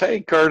says,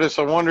 hey, Curtis,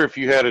 I wonder if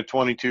you had a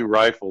 .22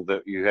 rifle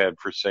that you had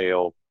for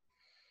sale,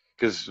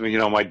 because,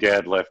 my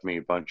dad left me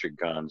a bunch of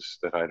guns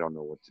that I don't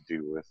know what to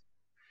do with.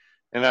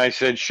 And I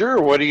said,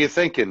 sure, what are you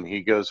thinking? He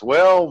goes,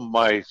 well,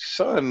 my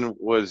son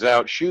was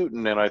out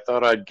shooting, and I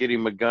thought I'd get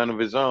him a gun of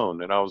his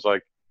own. And I was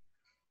like,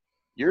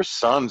 your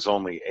son's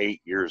only 8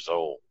 years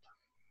old.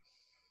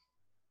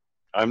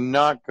 I'm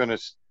not going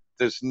to,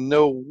 there's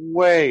no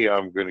way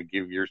I'm going to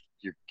give your,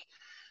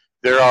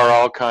 there are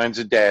all kinds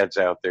of dads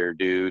out there,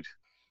 dude.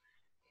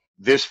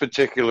 This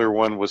particular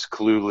one was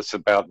clueless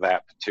about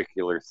that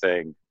particular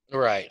thing.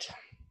 Right.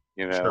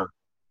 Sure.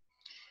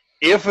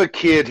 If a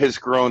kid has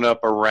grown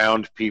up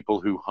around people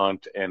who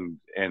hunt and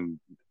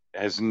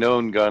has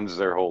known guns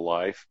their whole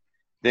life,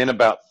 then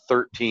about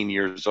 13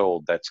 years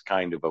old, that's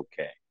kind of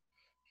okay.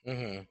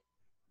 Mm-hmm.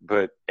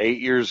 But 8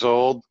 years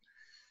old,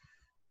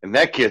 and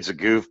that kid's a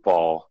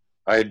goofball.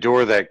 I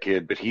adore that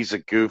kid, but he's a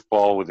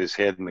goofball with his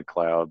head in the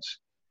clouds.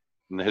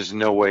 And there's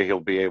no way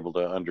he'll be able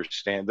to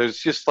understand. There's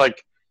just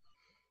like,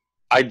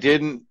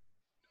 it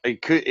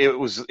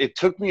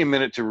took me a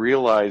minute to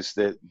realize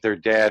that their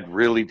dad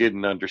really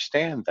didn't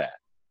understand that.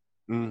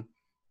 Mm.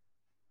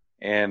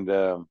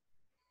 And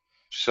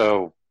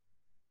so,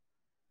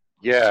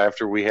 yeah,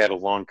 after we had a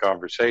long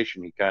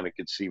conversation, he kind of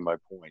could see my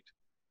point.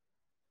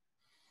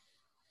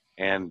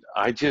 And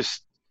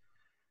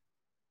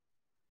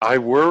I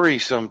worry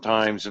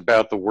sometimes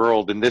about the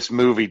world, and this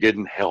movie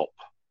didn't help.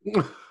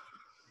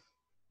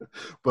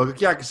 Well,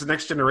 yeah, because the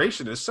next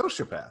generation is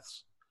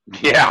sociopaths.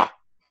 Yeah.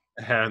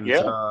 And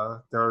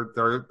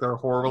they're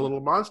horrible little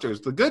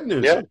monsters. The good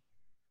news is,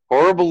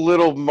 horrible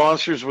little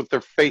monsters with their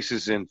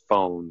faces in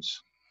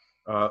phones.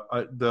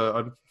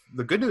 The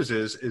good news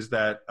is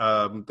that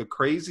the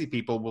crazy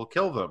people will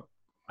kill them.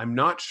 I'm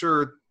not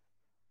sure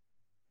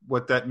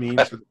what that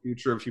means for the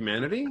future of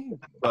humanity,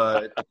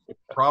 but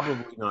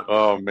probably not.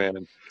 Oh,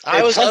 man.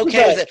 I was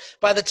okay with it.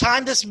 By the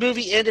time this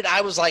movie ended, I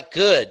was like,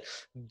 good,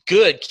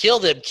 kill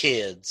them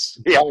kids.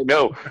 Yeah, I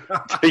know.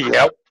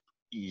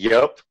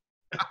 Yep.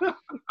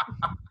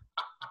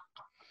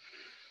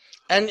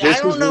 And I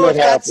don't know if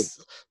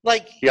that's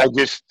like... Yeah,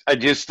 I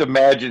just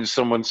imagine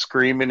someone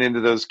screaming into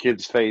those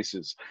kids'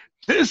 faces,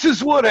 this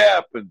is what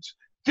happens.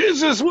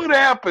 This is what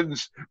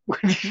happens.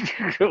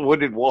 What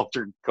did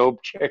Walter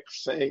Kopechek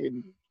say?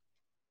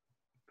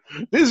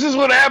 This is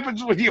what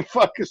happens when you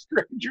fuck a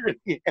stranger in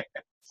the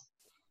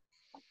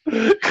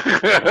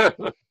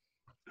ass.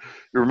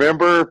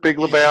 Remember Big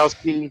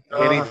Lebowski?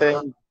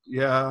 Anything?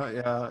 Yeah.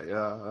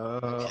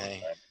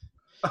 Okay.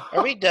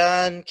 Are we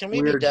done? Can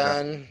we be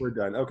done? We're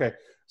done. Okay.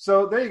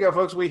 So there you go,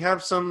 folks. We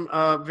have some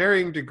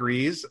varying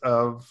degrees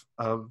of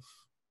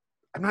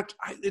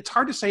it's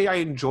hard to say I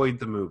enjoyed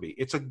the movie.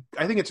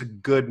 I think it's a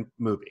good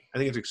movie. I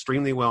think it's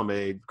extremely well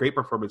made, great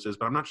performances,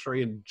 but I'm not sure I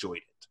enjoyed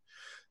it.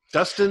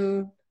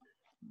 Dustin?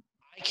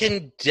 I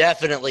can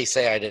definitely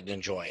say I didn't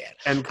enjoy it.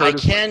 And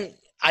Curtis,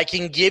 I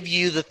can give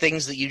you the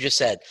things that you just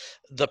said.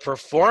 The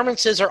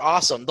performances are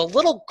awesome. The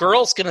little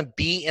girl's going to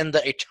be in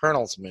the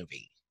Eternals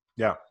movie.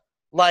 Yeah.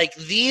 Like,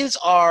 these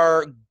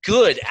are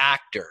good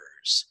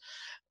actors.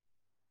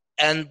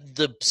 And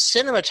the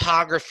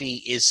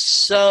cinematography is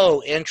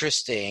so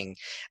interesting,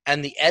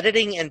 and the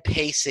editing and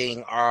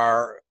pacing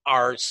are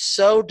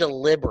so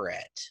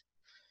deliberate.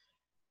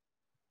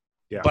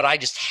 Yeah. But I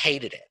just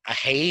hated it. I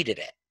hated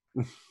it.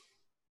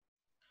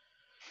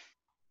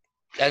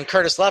 And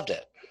Curtis loved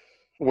it.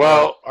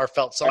 Well, or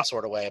felt some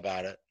sort of way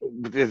about it.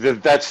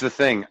 That's the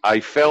thing. I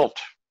felt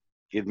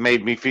it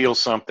made me feel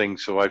something,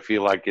 so I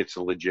feel like it's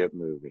a legit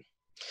movie.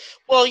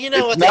 Well, you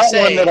know it's what they say. It's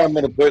not one that I'm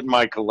going to put in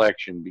my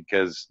collection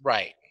because,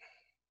 right.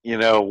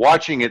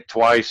 Watching it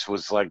twice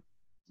was like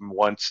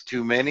once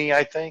too many,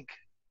 I think.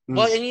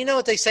 Well, and you know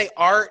what they say,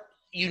 art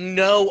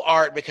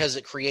because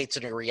it creates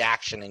a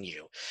reaction in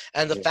you.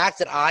 And the fact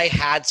that I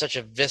had such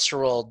a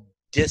visceral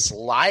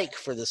dislike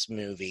for this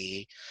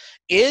movie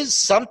is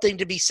something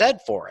to be said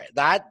for it.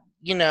 That,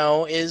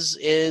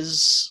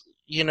 is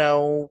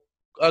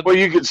well,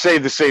 you could say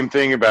the same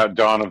thing about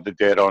Dawn of the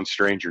Dead on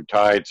Stranger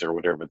Tides or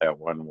whatever that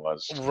one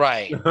was.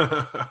 Right.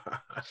 But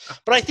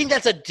I think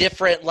that's a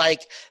different,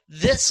 like,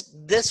 this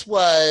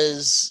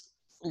was,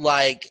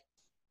 like,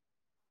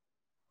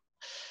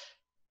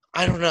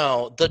 I don't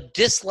know, the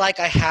dislike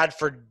I had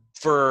for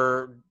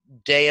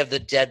Day of the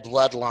Dead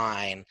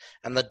Bloodline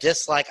and the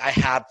dislike I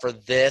had for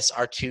this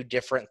are two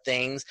different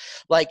things.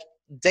 Like,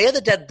 Day of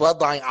the Dead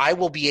Bloodline, I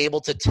will be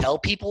able to tell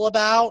people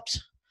about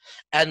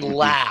and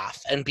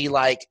laugh and be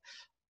like,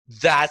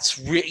 that's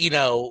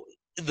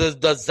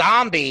the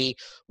zombie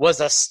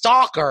was a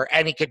stalker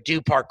and he could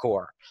do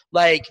parkour.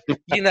 Like,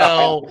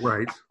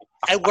 right.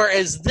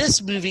 Whereas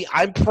this movie,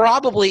 I'm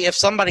probably, if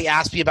somebody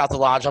asks me about The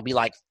Lodge, I'll be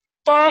like,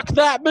 fuck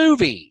that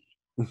movie.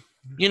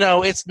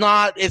 It's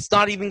not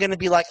even going to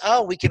be like,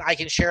 oh, I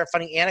can share a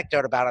funny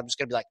anecdote about it. I'm just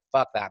going to be like,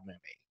 fuck that movie.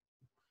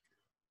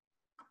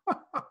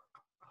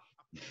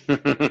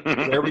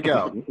 There we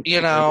go.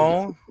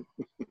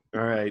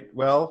 All right.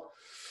 Well,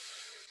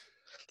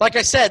 like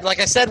I said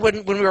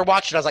when we were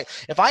watching, I was like,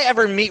 if I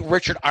ever meet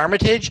Richard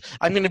Armitage,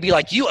 I'm going to be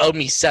like, you owe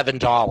me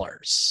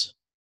 $7.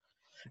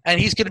 And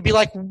he's going to be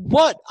like,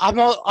 what?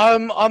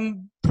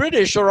 I'm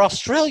British or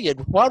Australian.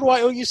 Why do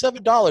I owe you $7?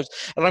 And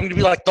I'm going to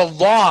be like, The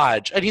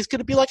Lodge. And he's going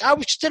to be like, I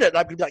just did it. And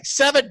I'm going to be like,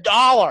 $7.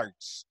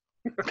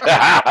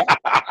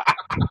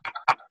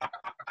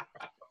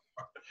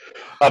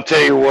 I'll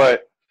tell you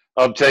what.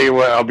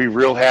 I'll be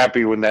real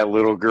happy when that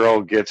little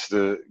girl gets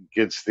the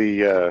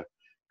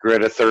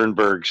Greta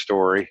Thunberg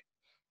story.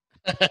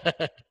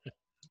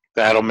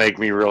 That'll make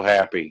me real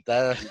happy.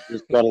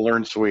 Just got to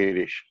learn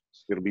Swedish.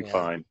 It'll be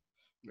fine.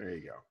 There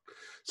you go.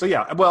 So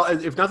yeah, well,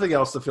 if nothing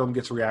else, the film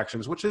gets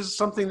reactions, which is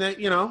something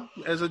that,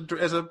 as a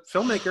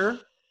filmmaker,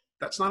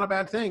 that's not a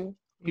bad thing.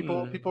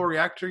 People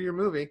react to your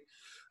movie,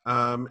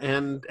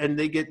 and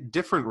they get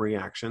different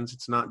reactions.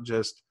 It's not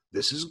just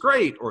this is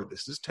great or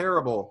this is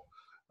terrible.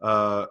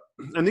 By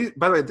the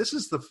way, this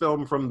is the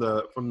film from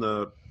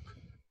the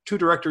two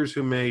directors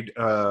who made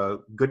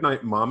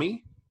Goodnight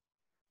Mommy,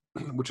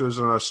 which was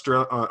an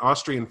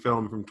Austrian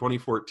film from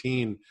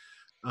 2014.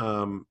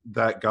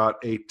 That got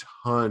a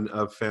ton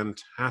of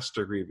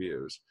fantastic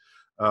reviews.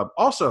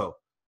 Also,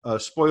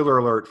 spoiler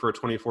alert for a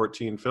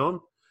 2014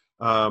 film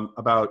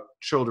about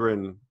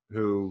children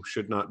who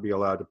should not be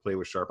allowed to play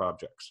with sharp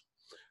objects.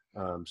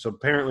 So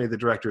apparently the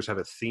directors have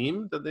a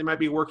theme that they might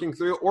be working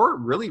through, or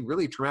really,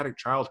 really traumatic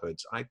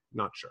childhoods. I'm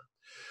not sure.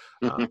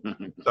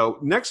 So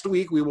next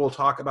week we will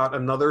talk about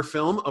another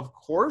film, of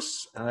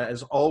course.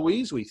 As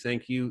always, we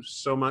thank you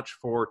so much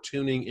for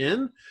tuning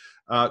in.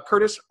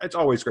 Curtis, it's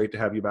always great to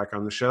have you back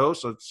on the show.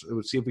 So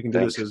let's see if we can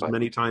do this as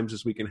many times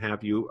as we can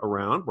have you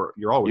around.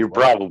 You're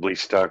probably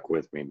stuck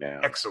with me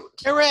now. Excellent.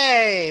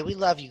 Hooray! We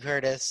love you,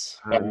 Curtis.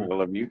 I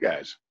love you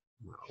guys.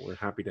 Well, we're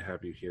happy to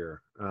have you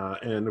here.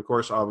 And of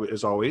course,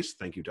 as always,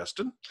 thank you,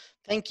 Dustin.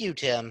 Thank you,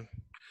 Tim.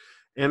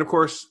 And of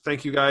course,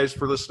 thank you guys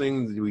for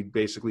listening. We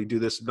basically do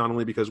this not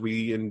only because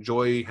we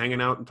enjoy hanging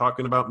out and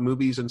talking about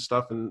movies and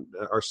stuff and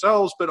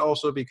ourselves, but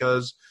also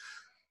because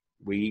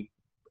we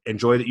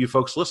enjoy that you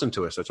folks listen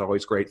to us. That's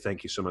always great.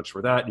 Thank you so much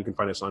for that. You can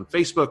find us on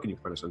Facebook and you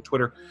can find us on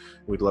Twitter.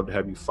 We'd love to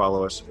have you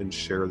follow us and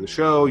share the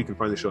show. You can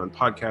find the show on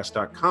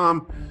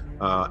podcast.com,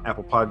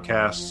 Apple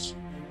Podcasts,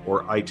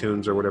 or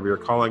iTunes, or whatever you're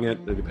calling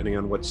it, depending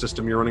on what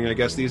system you're running, I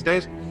guess, these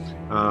days,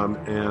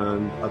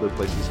 and other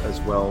places as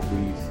well.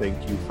 We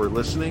thank you for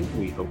listening.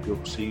 We hope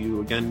you'll see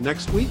you again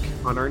next week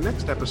on our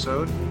next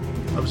episode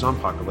of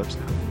Zompocalypse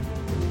Now.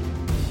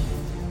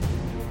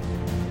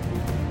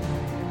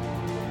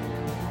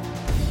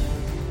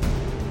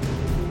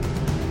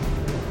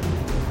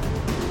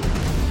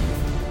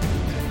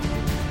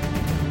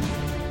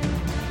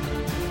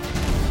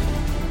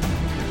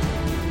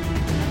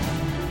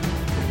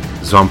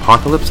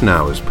 Zompocalypse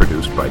Now is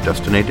produced by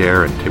Dustin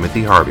Adair and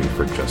Timothy Harvey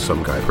for Just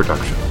Some Guy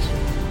Productions.